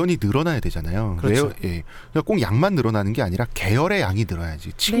이게 외연이 늘어나야 되잖아요. 그렇죠. 그러니까 꼭 양만 늘어나는 게 아니라 계열의 양이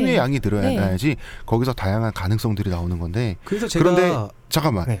늘어야지. 층의 네. 양이 늘어나야지 네. 거기서 다양한 가능성들이 나오는 건데. 그런데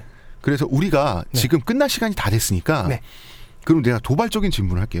잠깐만. 네. 그래서 우리가 네. 지금 끝날 시간이 다 됐으니까 네. 그럼 내가 도발적인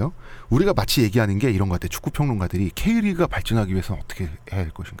질문을 할게요. 우리가 마치 얘기하는 게 이런 것 같아. 축구평론가들이 K리그가 발전하기 위해서는 어떻게 해야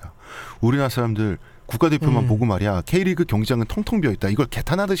할 것인가. 우리나라 사람들 국가대표만 보고 말이야. K리그 경기장은 텅텅 비어있다. 이걸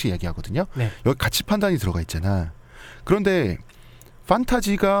개탄하듯이 얘기하거든요. 네. 여기 가치 판단이 들어가 있잖아. 그런데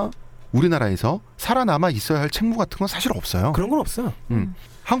판타지가 우리나라에서 살아남아 있어야 할 책무 같은 건 사실 없어요. 그런 건 없어요.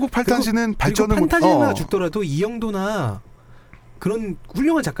 한국 판타지는 발전을 판타지나 죽더라도 이영도나 그런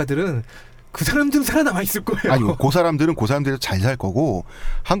훌륭한 작가들은 그 사람들은 살아남아 있을 거예요. 아니, 그 사람들은 그 사람들이 잘 살 거고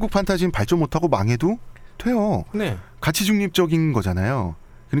한국 판타지는 발전 못하고 망해도 돼요. 네. 가치 중립적인 거잖아요.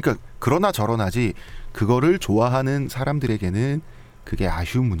 그러니까 그러나 저러나지 그거를 좋아하는 사람들에게는 그게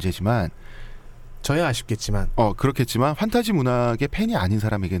아쉬운 문제지만 저야 아쉽겠지만 그렇겠지만 판타지 문학의 팬이 아닌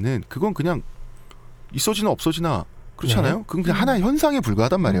사람에게는 그건 그냥 있어지나 없어지나 그렇지 않아요? 네. 그건 그냥 하나의 현상에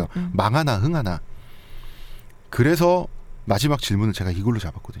불과하단 말이에요. 망하나 흥하나. 그래서 마지막 질문을 제가 이걸로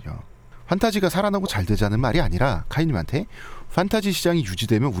잡았거든요. 판타지가 살아나고 잘 되자는 말이 아니라 카이님한테 판타지 시장이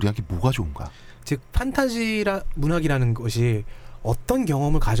유지되면 우리한테 뭐가 좋은가? 즉 문학이라는 것이 어떤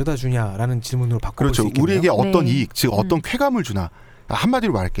경험을 가져다 주냐라는 질문으로 바꿔볼 그렇죠. 수 있겠네요. 우리에게 어떤 네. 이익, 즉 어떤 쾌감을 주나.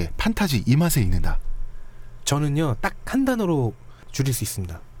 한마디로 말할게. 판타지 이 맛에 읽는다. 저는요. 딱 한 단어로 줄일 수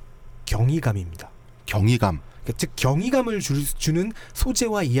있습니다. 경이감입니다. 경이감. 그러니까 즉 경이감을 주는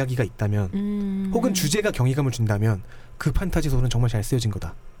소재와 이야기가 있다면 혹은 주제가 경이감을 준다면 그 판타지 소설은 정말 잘 쓰여진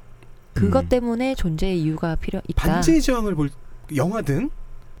거다. 그것 때문에 존재의 이유가 필요 있다. 반지의 제왕을 볼 영화든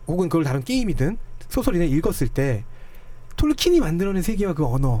혹은 그걸 다룬 게임이든 소설이나 읽었을 때 톨킨이 만들어낸 세계와 그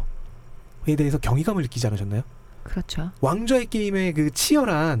언어에 대해서 경이감을 느끼지 않으셨나요? 그렇죠. 왕좌의 게임의 그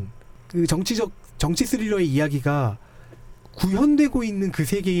치열한 그 정치 스릴러의 이야기가 구현되고 있는 그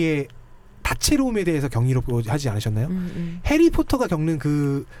세계의 다채로움에 대해서 경이롭지 않으셨나요? 해리포터가 겪는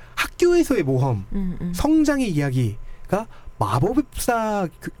그 학교에서의 모험, 성장의 이야기가 마법사를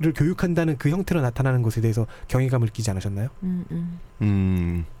교육한다는 그 형태로 나타나는 것에 대해서 경이감을 느끼지 않으셨나요?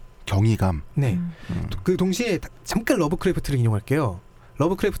 경이감. 네. 그 동시에 잠깐 러브크래프트를 인용할게요.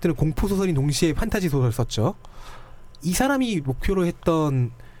 러브크래프트는 공포소설인 동시에 판타지 소설을 썼죠. 이 사람이 목표로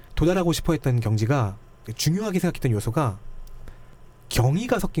했던 도달하고 싶어 했던 경지가 중요하게 생각했던 요소가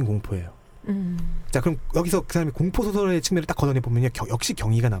경이가 섞인 공포예요. 자, 그럼 여기서 그 사람이 공포소설의 측면을 딱 걷어내보면요. 역시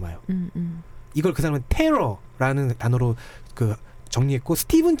경이가 남아요. 이걸 그 사람은 테러라는 단어로 그 정리했고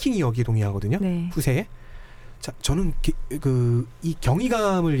스티븐 킹이 여기에 동의하거든요. 네. 후세에. 자, 저는 이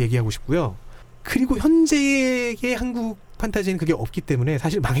경이감을 얘기하고 싶고요. 그리고 현재의 한국 판타지는 그게 없기 때문에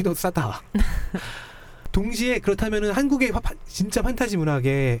사실 망해도 싸다. 동시에 그렇다면은 한국의 진짜 판타지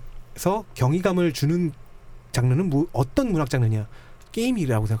문학에서 경이감을 주는 장르는 어떤 문학 장르냐?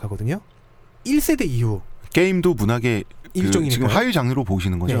 게임이라고 생각하거든요. 1세대 이후 게임도 문학의 일종이니까요. 지금 하위 장르로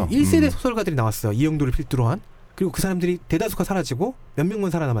보시는 거죠? 네, 1세대 소설가들이 나왔어요. 이영도를 필두로 한. 그리고 그 사람들이 대다수가 사라지고 몇 명만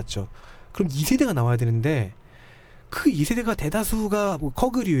살아남았죠. 그럼 2세대가 나와야 되는데 그 2세대가 대다수가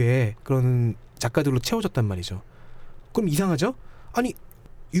커그류의 그런 작가들로 채워졌단 말이죠. 그럼 이상하죠? 아니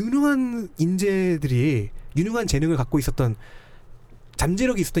유능한 인재들이 유능한 재능을 갖고 있었던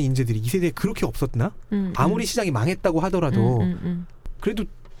잠재력이 있었던 인재들이 2세대에 그렇게 없었나? 아무리 시장이 망했다고 하더라도 그래도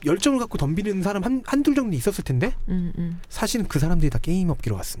열정을 갖고 덤비는 사람 한둘 정도 있었을 텐데 사실은 그 사람들이 다 게임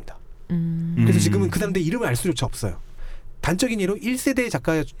업계로 갔습니다. 그래서 지금은 그 사람들 이름을 알 수조차 없어요. 단적인 예로 1세대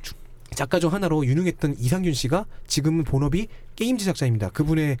작가 중 하나로 유능했던 이상균 씨가 지금은 본업이 게임 제작자입니다.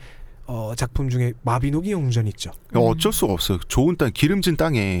 그분의 작품 중에 마비노기 영웅전이 있죠. 어쩔 수가 없어요. 좋은 땅, 기름진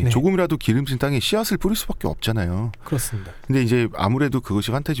땅에 네. 조금이라도 기름진 땅에 씨앗을 뿌릴 수밖에 없잖아요. 그렇습니다. 근데 이제 아무래도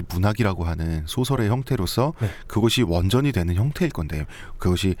그것이 판타지 문학이라고 하는 소설의 형태로서 네. 그것이 원전이 되는 형태일 건데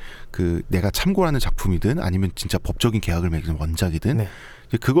그것이 그 내가 참고하는 작품이든 아니면 진짜 법적인 계약을 맺은 원작이든 네.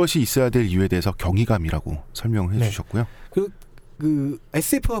 그것이 있어야 될 이유에 대해서 경이감이라고 설명을 네. 해주셨고요. 그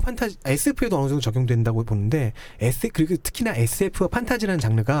SF와 판타지, SF에도 어느 정도 적용된다고 보는데 그리고 특히나 SF와 판타지라는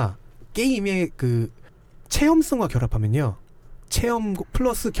장르가 게임의 그 체험성과 결합하면요, 체험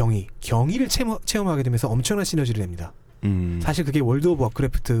플러스 경의를 체험하게 되면서 엄청난 시너지를 냅니다. 사실 그게 월드 오브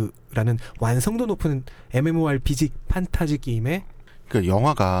워크래프트라는 완성도 높은 MMORPG 판타지 게임의 그러니까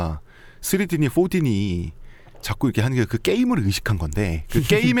영화가 3D니 4D니 자꾸 이렇게 하는 게 그 게임을 의식한 건데 그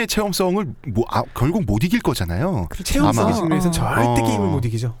게임의 체험성을 결국 못 이길 거잖아요. 체험성의 측면에서 절대 게임을 못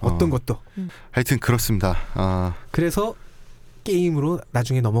이기죠. 어떤 것도. 하여튼 그렇습니다. 그래서 게임으로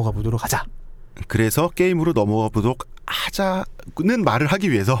나중에 넘어가 보도록 하자. 그래서 게임으로 넘어가 보도록 하자는 말을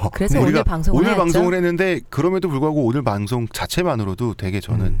하기 위해서 그래서 우리가 오늘 방송을 했는데 그럼에도 불구하고 오늘 방송 자체만으로도 되게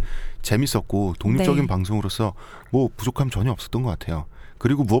저는 재밌었고 독립적인 네. 방송으로서 뭐 부족함 전혀 없었던 것 같아요.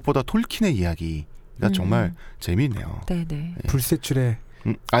 그리고 무엇보다 톨킨의 이야기가 정말 재미있네요. 네네. 네. 불세출의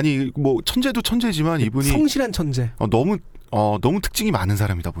아니 뭐 천재도 천재지만 이분이 성실한 천재. 너무 특징이 많은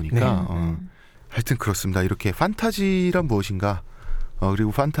사람이다 보니까 네. 하여튼 그렇습니다. 이렇게 판타지란 무엇인가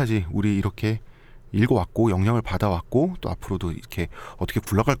그리고 판타지 우리 이렇게 읽어왔고 영향을 받아왔고 또 앞으로도 이렇게 어떻게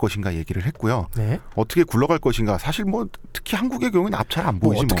굴러갈 것인가 얘기를 했고요. 네. 어떻게 굴러갈 것인가 사실 뭐 특히 한국의 경우는 앞 잘 안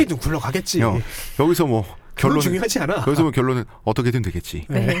보이지 어떻게 좀 굴러가겠지. 여기서 뭐 결론은 중요하지 않아. 여기서 뭐 결론은 어떻게든 되겠지.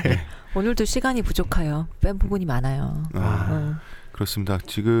 네. 오늘도 시간이 부족해요. 뺀 부분이 많아요. 그렇습니다.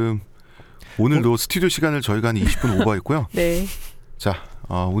 지금 오늘도 스튜디오 시간을 저희가 한 20분 오버했고요. 네. 자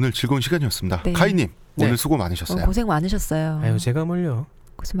오늘 즐거운 시간이었습니다. 네. 카이님 오늘 네. 수고 많으셨어요. 고생 많으셨어요. 아유 제가 뭘요.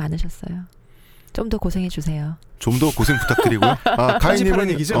 고생 많으셨어요. 좀 더 고생해 주세요. 좀 더 고생 부탁드리고요. 카이님은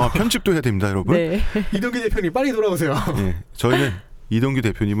얘기죠? 편집도 해야 됩니다, 여러분. 네. 이동기 대표님 빨리 돌아오세요. 네, 저희는 이동규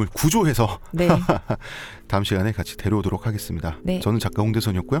대표님을 구조해서 네. 다음 시간에 같이 데려오도록 하겠습니다. 네. 저는 작가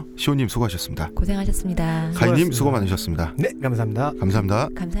홍대선이었고요. 시호님 수고하셨습니다. 고생하셨습니다. 카이님 수고 많으셨습니다. 네, 감사합니다. 감사합니다.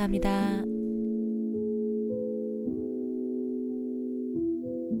 감사합니다.